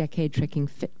next decade tricking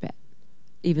Fitbit.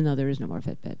 even though there is no more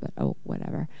Fitbit, but oh,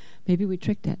 whatever. Maybe we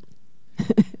tricked it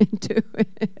into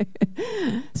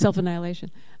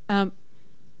self-annihilation.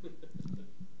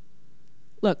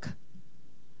 Look,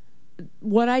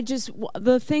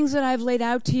 the things that I've laid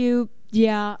out to you,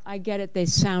 yeah, I get it. They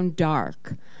sound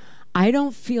dark. I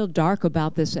don't feel dark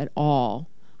about this at all.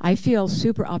 I feel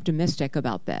super optimistic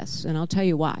about this, and I'll tell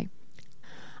you why.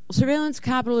 Surveillance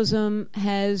capitalism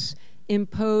has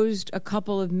imposed a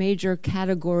couple of major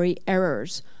category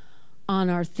errors on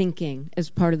our thinking as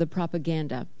part of the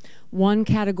propaganda. One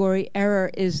category error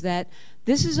is that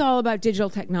this is all about digital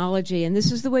technology, and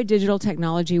this is the way digital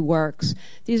technology works.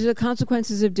 These are the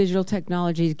consequences of digital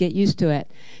technology. Get used to it.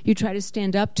 You try to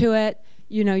stand up to it.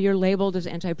 You know, you're labeled as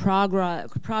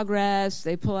anti-progress.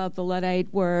 They pull out the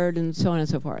Luddite word and so on and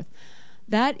so forth.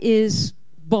 That is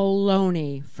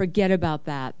baloney. Forget about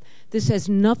that. This has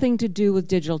nothing to do with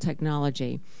digital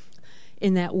technology.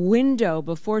 In that window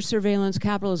before surveillance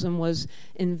capitalism was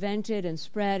invented and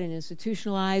spread and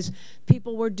institutionalized,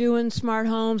 people were doing smart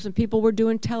homes and people were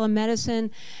doing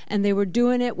telemedicine, and they were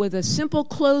doing it with a simple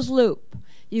closed loop.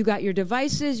 You got your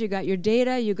devices, you got your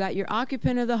data, you got your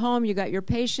occupant of the home, you got your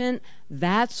patient.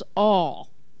 That's all.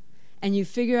 And you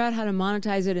figure out how to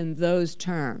monetize it in those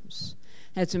terms.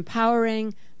 That's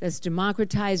empowering, that's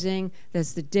democratizing,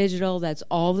 that's the digital, that's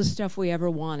all the stuff we ever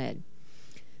wanted.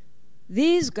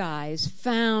 These guys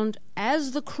found,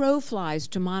 as the crow flies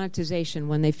to monetization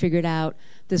when they figured out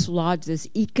this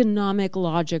economic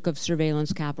logic of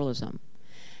surveillance capitalism.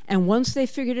 And once they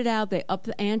figured it out, they upped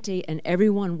the ante and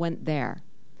everyone went there.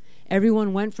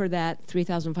 Everyone went for that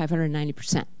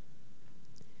 3,590%.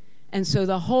 And so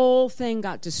the whole thing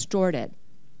got distorted.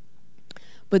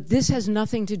 But this has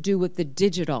nothing to do with the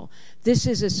digital. This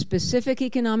is a specific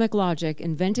economic logic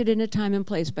invented in a time and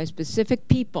place by specific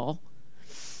people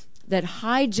that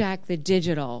hijack the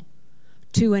digital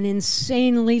to an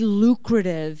insanely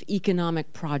lucrative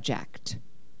economic project.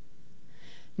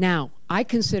 Now, I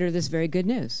consider this very good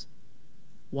news.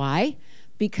 Why?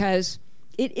 Because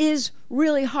it is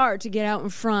really hard to get out in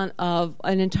front of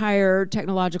an entire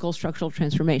technological structural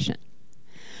transformation.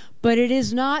 But it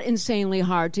is not insanely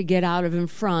hard to get out in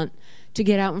front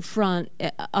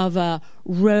of a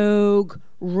rogue,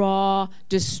 raw,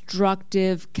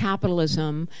 destructive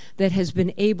capitalism that has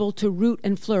been able to root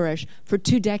and flourish for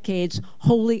 2 decades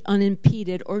wholly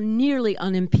unimpeded or nearly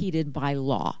unimpeded by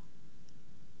law.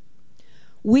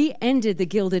 We ended the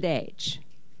Gilded Age.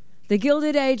 The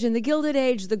Gilded Age,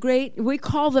 the great, we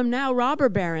call them now robber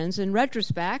barons in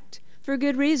retrospect for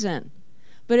good reason.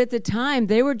 But at the time,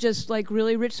 they were just like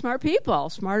really rich, smart people,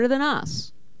 smarter than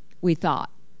us, we thought.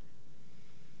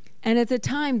 And at the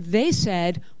time, they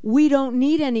said, we don't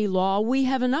need any law, we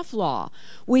have enough law.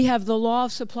 We have the law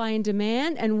of supply and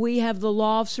demand, and we have the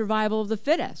law of survival of the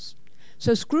fittest.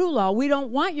 So screw law, we don't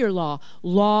want your law.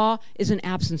 Law is an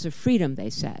absence of freedom, they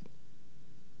said.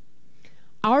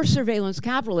 Our surveillance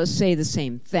capitalists say the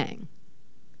same thing.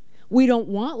 We don't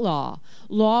want law.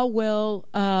 Law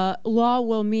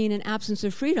will mean an absence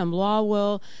of freedom. Law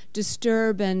will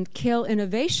disturb and kill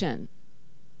innovation.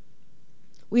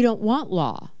 We don't want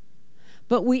law.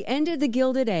 But we ended the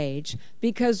Gilded Age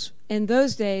because in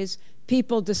those days,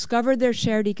 people discovered their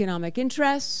shared economic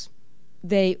interests.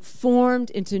 They formed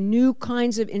into new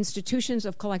kinds of institutions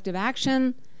of collective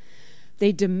action.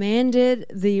 They demanded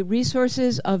the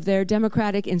resources of their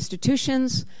democratic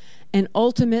institutions. And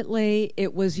ultimately,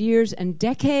 it was years and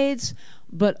decades,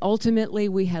 but ultimately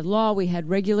we had law, we had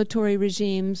regulatory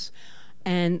regimes,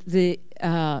 and the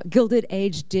Gilded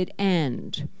Age did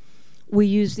end. We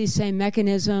used these same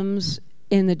mechanisms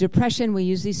in the Depression, we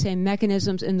used these same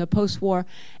mechanisms in the post-war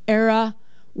era.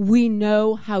 We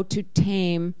know how to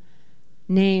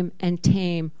name and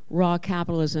tame raw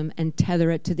capitalism and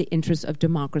tether it to the interests of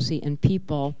democracy and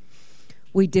people.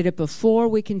 We did it before,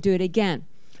 we can do it again.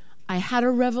 I had a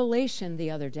revelation the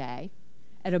other day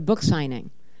at a book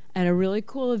signing at a really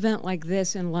cool event like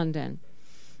this in London.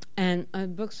 And a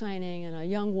book signing, and a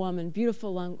young woman,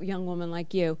 beautiful young woman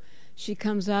like you, she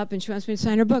comes up and she wants me to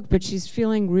sign her book, but she's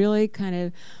feeling really kind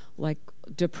of like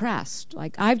depressed.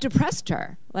 Like, I've depressed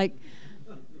her. Like,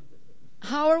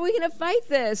 how are we going to fight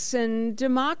this? And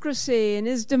democracy, and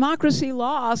is democracy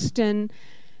lost? And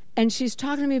she's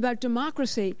talking to me about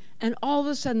democracy, and all of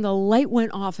a sudden the light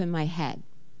went off in my head.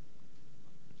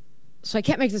 So I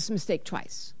can't make this mistake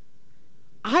twice.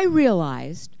 I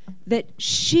realized that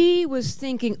she was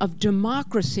thinking of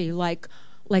democracy like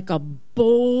a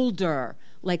boulder,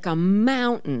 like a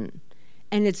mountain.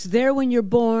 And it's there when you're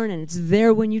born, and it's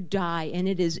there when you die, and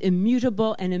it is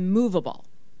immutable and immovable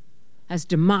as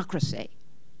democracy.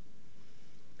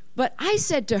 But I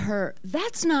said to her,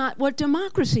 that's not what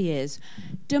democracy is.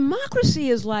 Democracy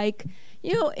is like,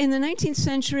 in the 19th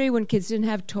century when kids didn't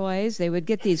have toys, they would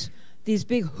get these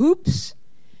big hoops,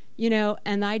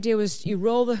 and the idea was you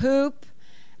roll the hoop,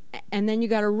 and then you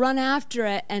got to run after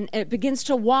it, and it begins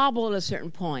to wobble at a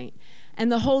certain point. And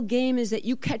the whole game is that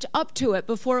you catch up to it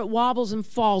before it wobbles and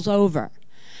falls over.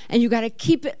 And you got to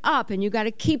keep it up, and you got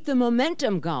to keep the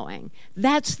momentum going.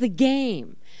 That's the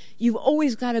game. You've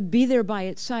always got to be there by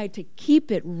its side to keep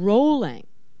it rolling.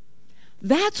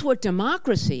 That's what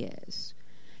democracy is.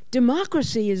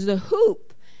 Democracy is the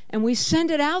hoop, and we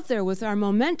send it out there with our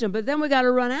momentum, but then we got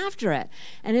to run after it.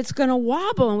 And it's going to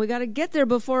wobble, and we got to get there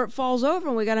before it falls over,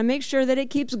 and we got to make sure that it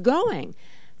keeps going.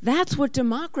 That's what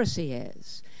democracy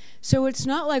is. So it's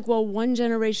not like, well, one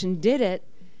generation did it,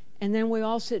 and then we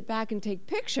all sit back and take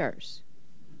pictures.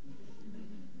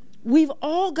 We've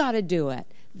all got to do it.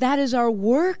 That is our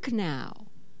work now.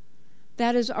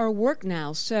 That is our work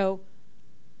now. So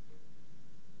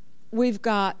we've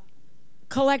got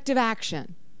collective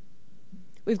action.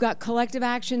 We've got collective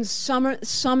action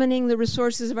summoning the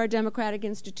resources of our democratic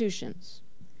institutions.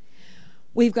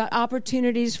 We've got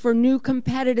opportunities for new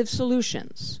competitive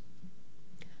solutions.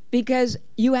 Because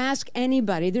you ask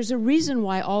anybody, there's a reason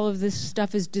why all of this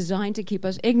stuff is designed to keep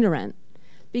us ignorant.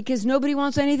 Because nobody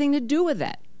wants anything to do with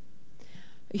it.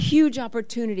 A huge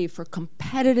opportunity for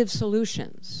competitive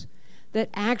solutions that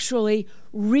actually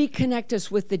reconnect us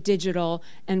with the digital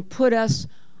and put us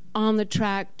on the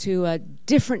track to a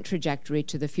different trajectory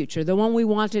to the future, the one we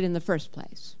wanted in the first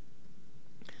place.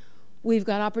 We've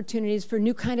got opportunities for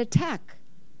new kind of tech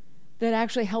that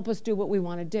actually help us do what we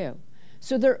want to do.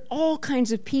 So there are all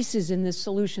kinds of pieces in this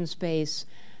solution space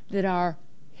that are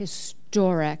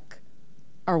historic,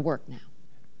 our work now.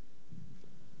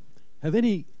 Have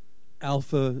any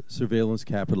alpha surveillance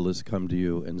capitalists come to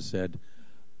you and said,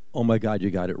 oh my God, you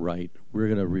got it right. We're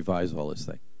going to revise all this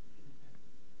thing?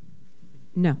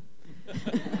 No.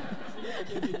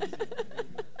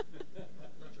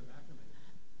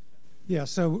 Yeah,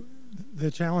 so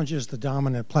the challenge is the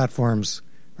dominant platforms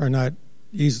are not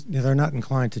easy, they're not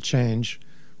inclined to change.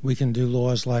 We can do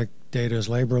laws like data as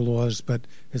labor laws, but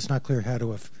it's not clear how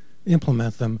to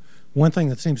implement them. One thing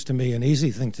that seems to me an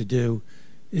easy thing to do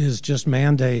is just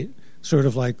mandate, sort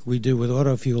of like we do with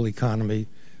auto fuel economy,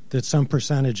 that some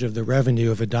percentage of the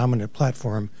revenue of a dominant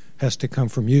platform has to come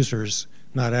from users,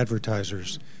 not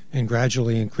advertisers, and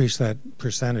gradually increase that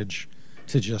percentage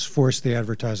to just force the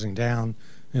advertising down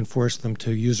and force them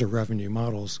to user revenue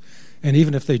models. And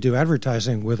even if they do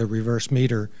advertising with a reverse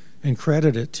meter and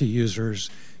credit it to users,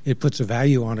 it puts a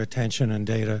value on attention and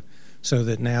data so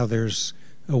that now there's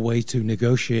a way to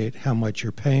negotiate how much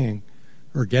you're paying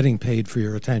or getting paid for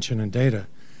your attention and data.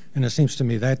 And it seems to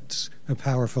me that's a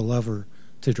powerful lever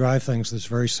to drive things that's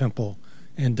very simple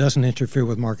and doesn't interfere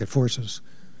with market forces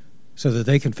so that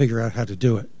they can figure out how to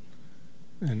do it.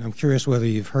 And I'm curious whether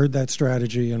you've heard that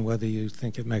strategy and whether you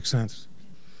think it makes sense.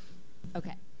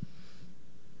 Okay.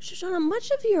 Shoshana,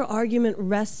 much of your argument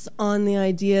rests on the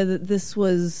idea that this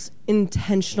was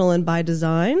intentional and by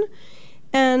design.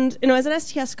 And, as an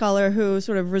STS scholar who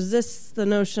sort of resists the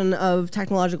notion of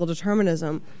technological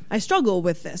determinism, I struggle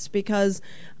with this because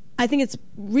I think it's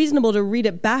reasonable to read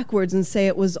it backwards and say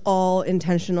it was all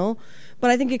intentional. But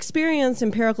I think experience,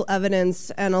 empirical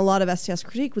evidence, and a lot of STS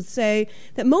critique would say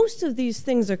that most of these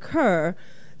things occur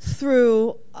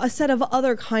through a set of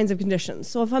other kinds of conditions.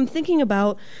 So if I'm thinking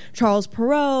about Charles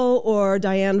Perrault or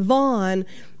Diane Vaughan,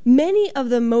 many of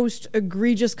the most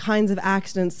egregious kinds of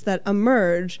accidents that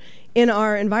emerge in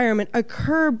our environment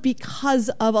occur because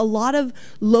of a lot of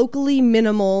locally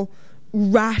minimal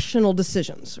rational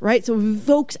decisions, right? So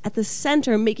folks at the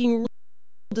center making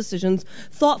decisions,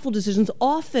 thoughtful decisions,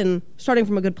 often starting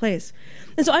from a good place.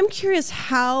 And so I'm curious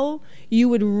how you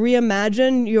would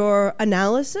reimagine your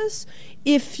analysis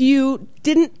if you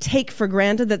didn't take for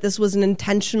granted that this was an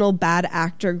intentional bad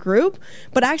actor group,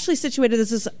 but actually situated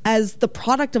this as the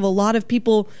product of a lot of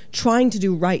people trying to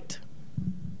do right.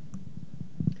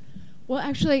 Well,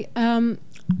 actually,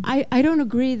 I don't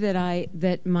agree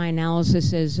that my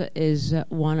analysis is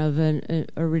one of an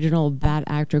original bad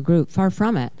actor group. Far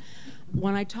from it.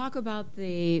 When I talk about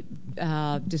the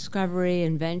discovery,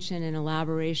 invention, and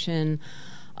elaboration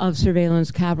of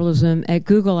surveillance capitalism at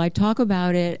Google, I talk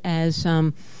about it as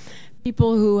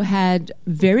people who had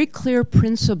very clear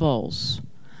principles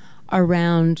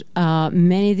around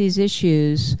many of these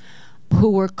issues,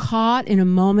 who were caught in a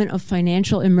moment of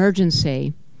financial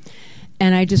emergency.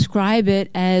 And I describe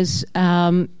it as,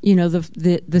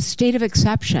 the state of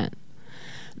exception.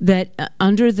 that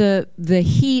under the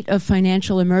heat of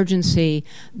financial emergency,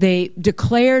 they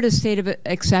declared a state of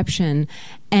exception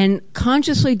and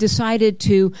consciously decided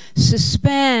to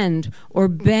suspend or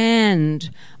bend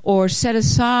or set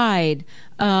aside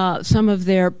some of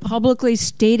their publicly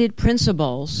stated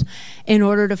principles in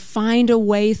order to find a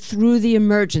way through the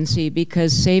emergency,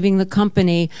 because saving the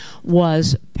company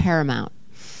was paramount.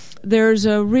 There's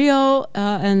a real,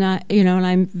 and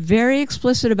I'm very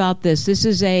explicit about this. This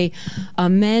is a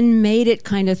men made it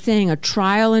kind of thing, a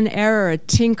trial and error, a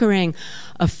tinkering,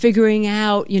 a figuring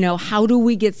out, how do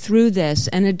we get through this,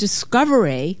 and a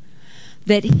discovery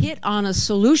that hit on a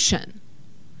solution,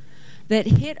 that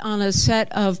hit on a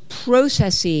set of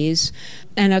processes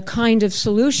and a kind of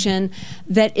solution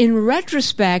that, in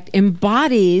retrospect,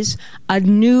 embodies a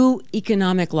new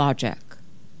economic logic.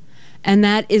 And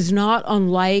that is not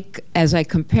unlike, as I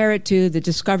compare it to, the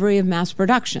discovery of mass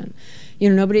production.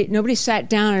 Nobody sat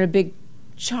down at a big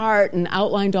chart and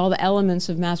outlined all the elements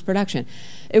of mass production.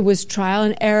 It was trial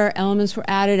and error. Elements were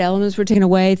added, elements were taken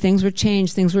away, things were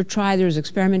changed, things were tried, there was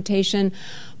experimentation.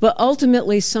 But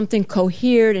ultimately something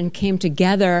cohered and came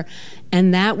together,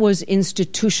 and that was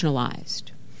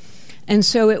institutionalized. And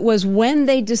so it was when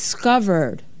they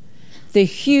discovered the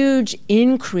huge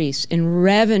increase in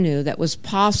revenue that was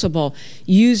possible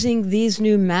using these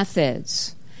new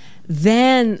methods,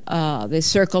 then they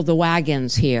circled the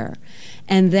wagons here.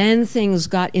 And then things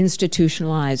got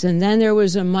institutionalized. And then there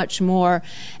was a much more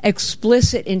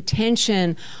explicit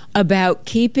intention about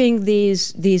keeping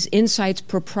these insights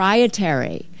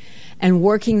proprietary and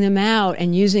working them out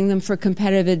and using them for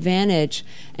competitive advantage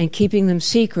and keeping them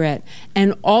secret.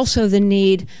 And also the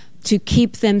need to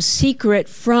keep them secret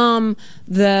from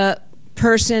the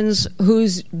persons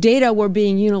whose data were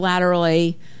being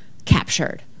unilaterally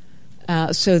captured,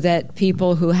 so that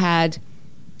people who had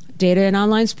data in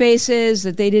online spaces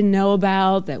that they didn't know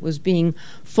about, that was being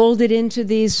folded into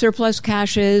these surplus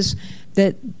caches,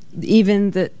 that even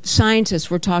the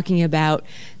scientists were talking about,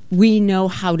 we know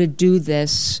how to do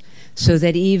this, so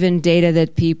that even data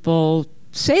that people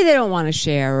say they don't want to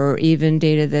share, or even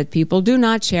data that people do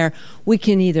not share, we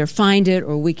can either find it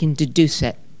or we can deduce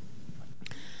it.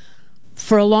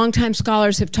 For a long time,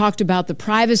 scholars have talked about the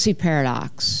privacy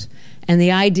paradox and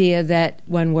the idea that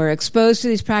when we're exposed to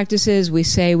these practices, we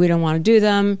say we don't want to do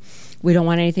them, we don't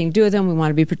want anything to do with them, we want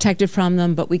to be protected from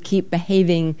them, but we keep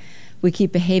behaving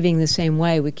the same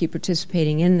way, we keep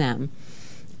participating in them.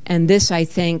 And this, I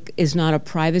think, is not a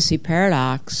privacy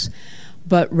paradox,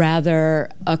 but rather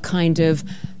a kind of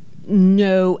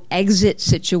no exit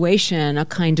situation, a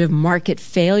kind of market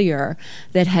failure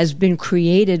that has been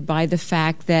created by the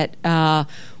fact that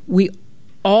we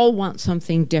all want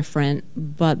something different,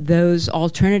 but those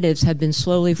alternatives have been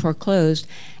slowly foreclosed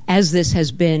as this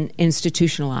has been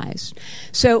institutionalized.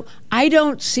 So I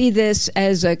don't see this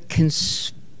as a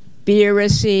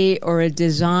conspiracy or a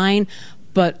design,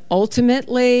 but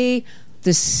ultimately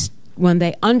when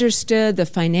they understood the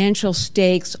financial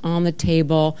stakes on the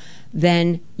table,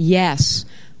 then yes,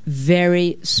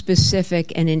 very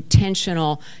specific and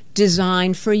intentional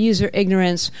design for user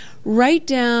ignorance, right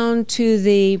down to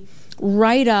the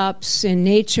write-ups in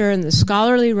Nature and the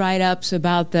scholarly write-ups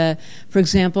about for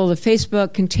example, the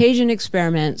Facebook contagion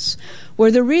experiments,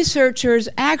 where the researchers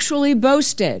actually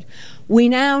boasted, we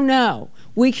now know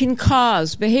we can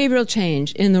cause behavioral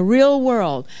change in the real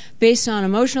world based on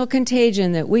emotional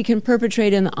contagion that we can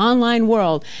perpetrate in the online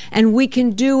world, and we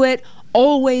can do it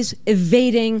always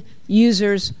evading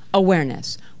users'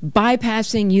 awareness.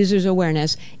 Bypassing users'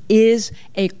 awareness is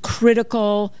a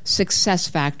critical success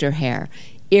factor here.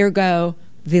 Ergo,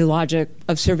 the logic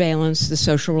of surveillance, the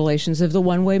social relations of the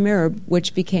one-way mirror,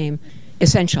 which became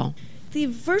essential. The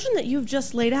version that you've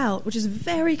just laid out, which is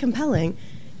very compelling,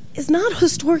 is not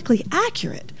historically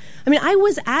accurate. I mean, I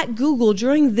was at Google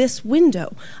during this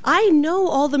window. I know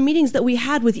all the meetings that we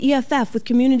had with EFF, with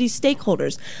community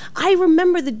stakeholders. I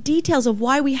remember the details of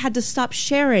why we had to stop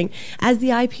sharing as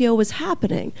the IPO was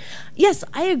happening. Yes,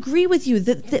 I agree with you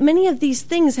that many of these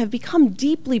things have become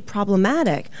deeply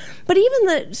problematic. But even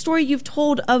the story you've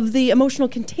told of the emotional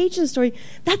contagion story,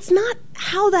 that's not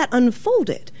how that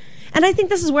unfolded. And I think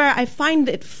this is where I find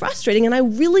it frustrating, and I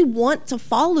really want to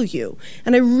follow you,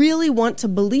 and I really want to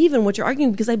believe in what you're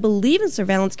arguing, because I believe in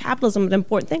surveillance capitalism, an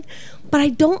important thing, but I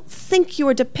don't think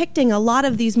you're depicting a lot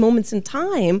of these moments in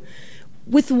time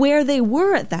with where they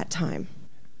were at that time.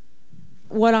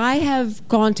 What I have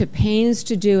gone to pains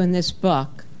to do in this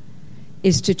book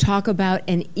is to talk about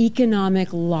an economic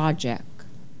logic.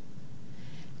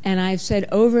 And I've said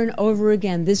over and over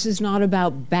again, this is not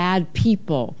about bad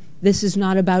people This is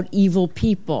not about evil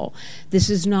people. This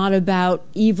is not about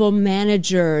evil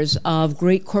managers of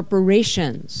great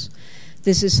corporations.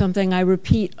 This is something I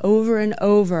repeat over and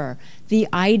over. The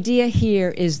idea here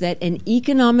is that an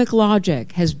economic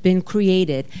logic has been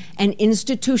created and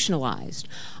institutionalized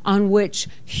on which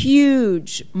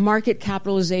huge market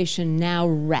capitalization now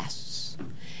rests.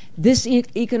 This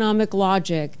economic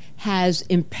logic has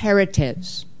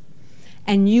imperatives,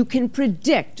 and you can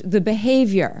predict the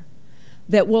behavior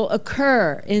that will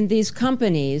occur in these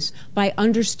companies by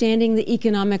understanding the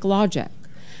economic logic.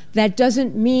 That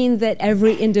doesn't mean that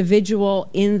every individual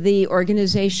in the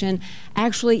organization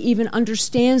actually even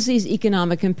understands these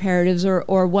economic imperatives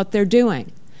or what they're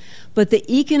doing. But the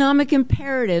economic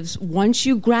imperatives, once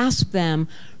you grasp them,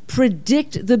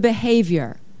 predict the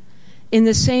behavior. In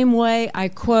the same way, I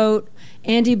quote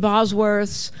Andy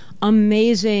Bosworth's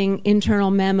amazing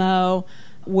internal memo,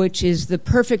 which is the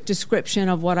perfect description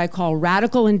of what I call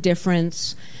radical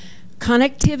indifference.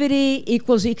 Connectivity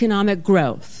equals economic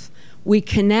growth. We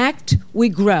connect, we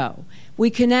grow.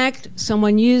 We connect,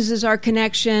 someone uses our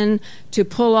connection to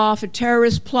pull off a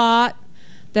terrorist plot.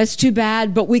 That's too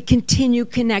bad, but we continue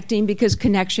connecting because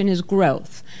connection is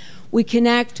growth. We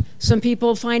connect, some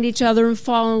people find each other and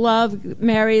fall in love,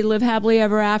 marry, live happily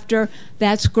ever after.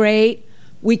 That's great.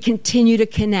 We continue to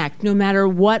connect no matter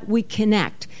what we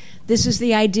connect. This is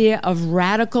the idea of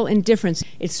radical indifference.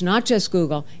 It's not just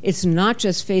Google. It's not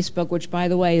just Facebook, which, by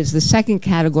the way, is the second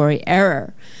category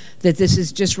error, that this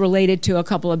is just related to a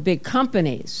couple of big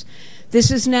companies.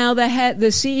 This is now the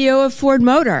CEO of Ford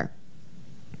Motor,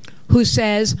 who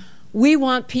says, we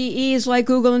want PEs like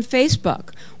Google and Facebook.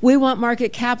 We want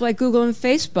market cap like Google and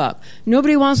Facebook.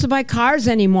 Nobody wants to buy cars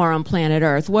anymore on planet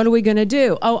Earth. What are we going to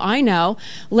do? Oh, I know.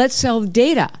 Let's sell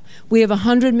data. We have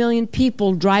 100 million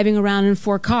people driving around in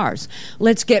 4 cars.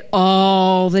 Let's get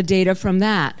all the data from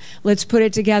that. Let's put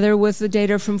it together with the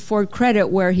data from Ford Credit,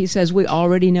 where he says we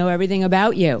already know everything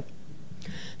about you.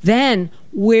 Then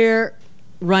we're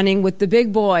running with the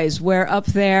big boys. We're up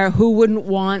there. Who wouldn't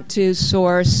want to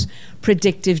source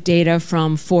predictive data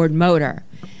from Ford Motor?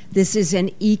 This is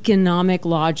an economic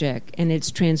logic, and it's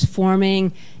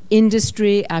transforming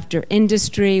industry after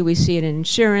industry. We see it in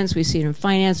insurance. We see it in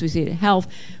finance. We see it in health.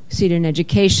 We see it in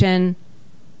education.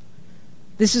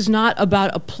 This is not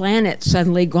about a planet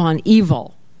suddenly gone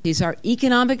evil. These are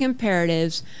economic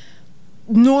imperatives.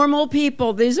 Normal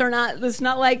people. It's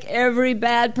not like every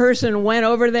bad person went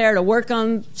over there to work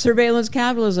on surveillance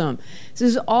capitalism. This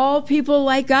is all people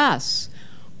like us,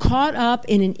 caught up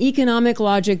in an economic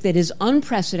logic that is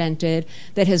unprecedented,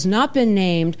 that has not been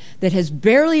named, that has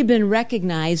barely been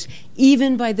recognized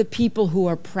even by the people who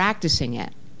are practicing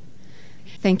it.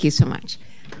 Thank you so much.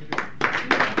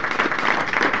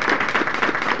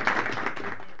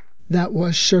 That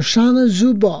was Shoshana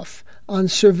Zuboff on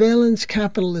surveillance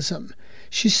capitalism.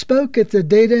 She spoke at the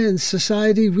Data and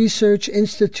Society Research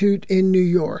Institute in New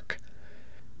York.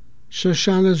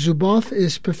 Shoshana Zuboff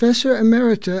is Professor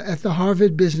Emerita at the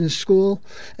Harvard Business School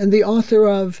and the author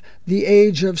of The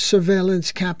Age of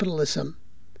Surveillance Capitalism.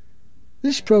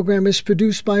 This program is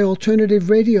produced by Alternative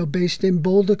Radio based in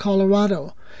Boulder,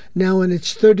 Colorado. Now in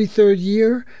its 33rd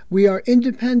year, we are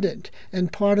independent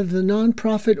and part of the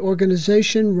nonprofit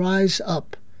organization Rise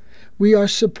Up. We are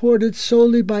supported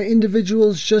solely by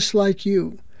individuals just like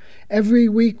you. Every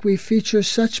week we feature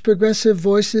such progressive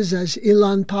voices as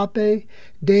Ilan Pape,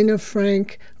 Dana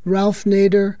Frank, Ralph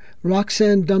Nader,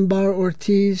 Roxanne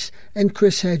Dunbar-Ortiz, and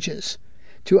Chris Hedges.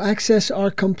 To access our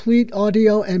complete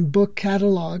audio and book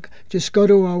catalog, just go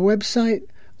to our website,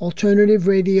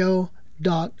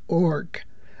 alternativeradio.org.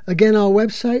 Again, our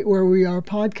website where we are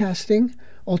podcasting,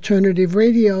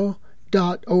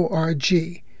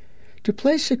 alternativeradio.org. To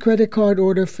place a credit card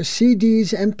order for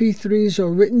CDs, MP3s,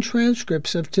 or written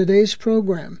transcripts of today's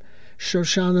program,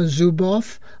 Shoshana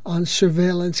Zuboff on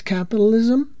surveillance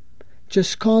capitalism,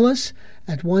 just call us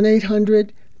at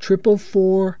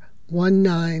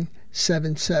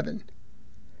 1-800-444-1977.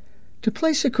 To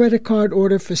place a credit card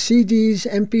order for CDs,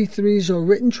 MP3s, or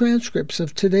written transcripts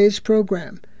of today's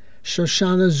program,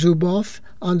 Shoshana Zuboff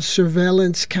on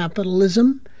surveillance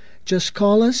capitalism, just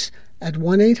call us at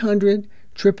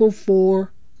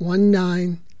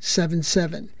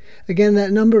 1-800-444-1977. Again,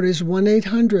 that number is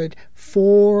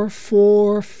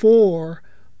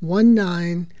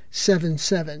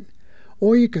 1-800-444-1977.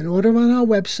 Or you can order on our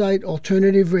website,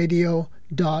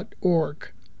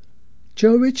 alternativeradio.org.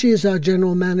 Joe Ritchie is our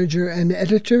general manager and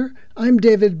editor. I'm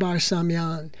David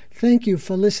Barsamian. Thank you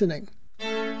for listening.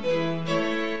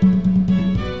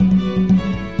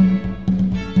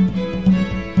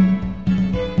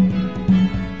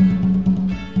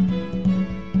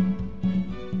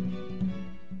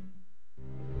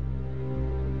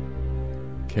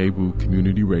 KBOO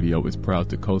Community Radio is proud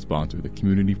to co-sponsor the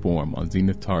Community Forum on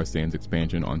Zenith Tar Sands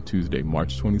expansion on Tuesday,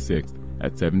 March 26th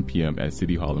at 7 p.m. at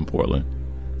City Hall in Portland.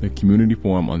 The Community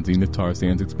Forum on Zenith Tar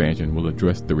Sands expansion will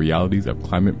address the realities of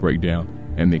climate breakdown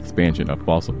and the expansion of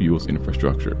fossil fuels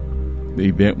infrastructure. The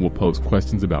event will pose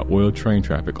questions about oil train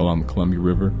traffic along the Columbia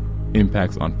River,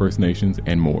 impacts on First Nations,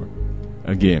 and more.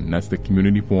 Again, that's the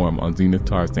Community Forum on Zenith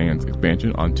Tar Sands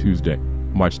expansion on Tuesday,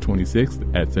 March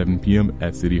 26th at 7 p.m.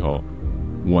 at City Hall,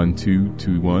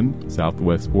 1221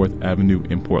 Southwest 4th Avenue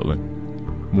in Portland.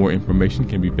 More information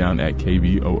can be found at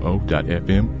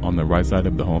kboo.fm on the right side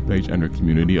of the homepage under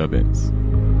Community Events.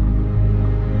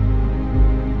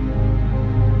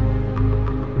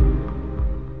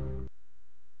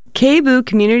 KBOO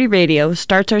Community Radio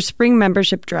starts our spring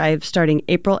membership drive starting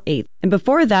April 8th. And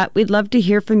before that, we'd love to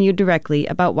hear from you directly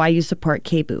about why you support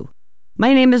KBOO.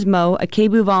 My name is Mo, a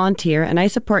KBOO volunteer, and I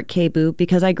support KBOO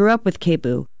because I grew up with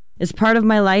KBOO. It's part of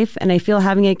my life, and I feel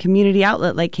having a community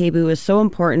outlet like KBOO is so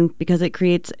important because it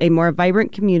creates a more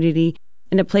vibrant community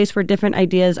and a place where different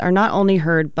ideas are not only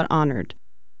heard but honored.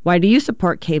 Why do you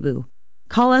support KBOO?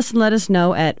 Call us and let us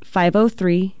know at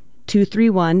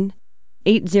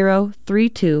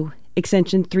 503-231-8032,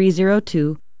 extension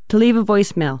 302, to leave a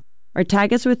voicemail, or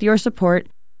tag us with your support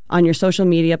on your social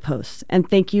media posts. And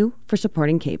thank you for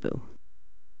supporting KBOO.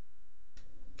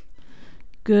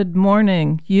 Good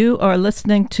morning. You are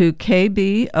listening to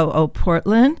KBOO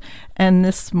Portland, and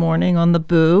this morning on the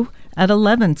Boo at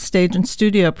 11, Stage and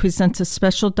Studio presents a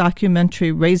special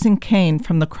documentary, Raising Cain,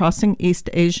 from the Crossing East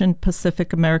Asian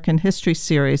Pacific American History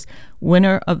Series,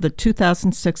 winner of the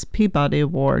 2006 Peabody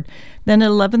Award. Then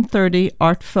at 11:30,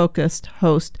 art-focused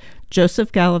host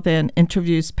Joseph Gallivan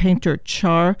interviews painter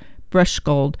Char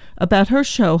Brushgold about her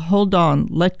show Hold On,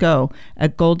 Let Go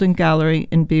at Golden Gallery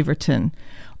in Beaverton.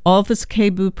 All of this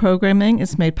KBOO programming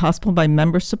is made possible by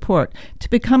member support. To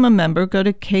become a member, go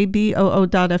to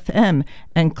kboo.fm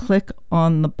and click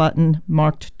on the button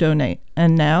marked Donate.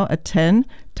 And now at 10,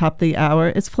 top of the hour,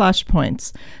 is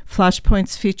Flashpoints.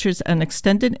 Flashpoints features an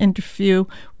extended interview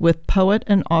with poet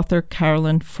and author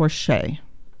Carolyn Forche.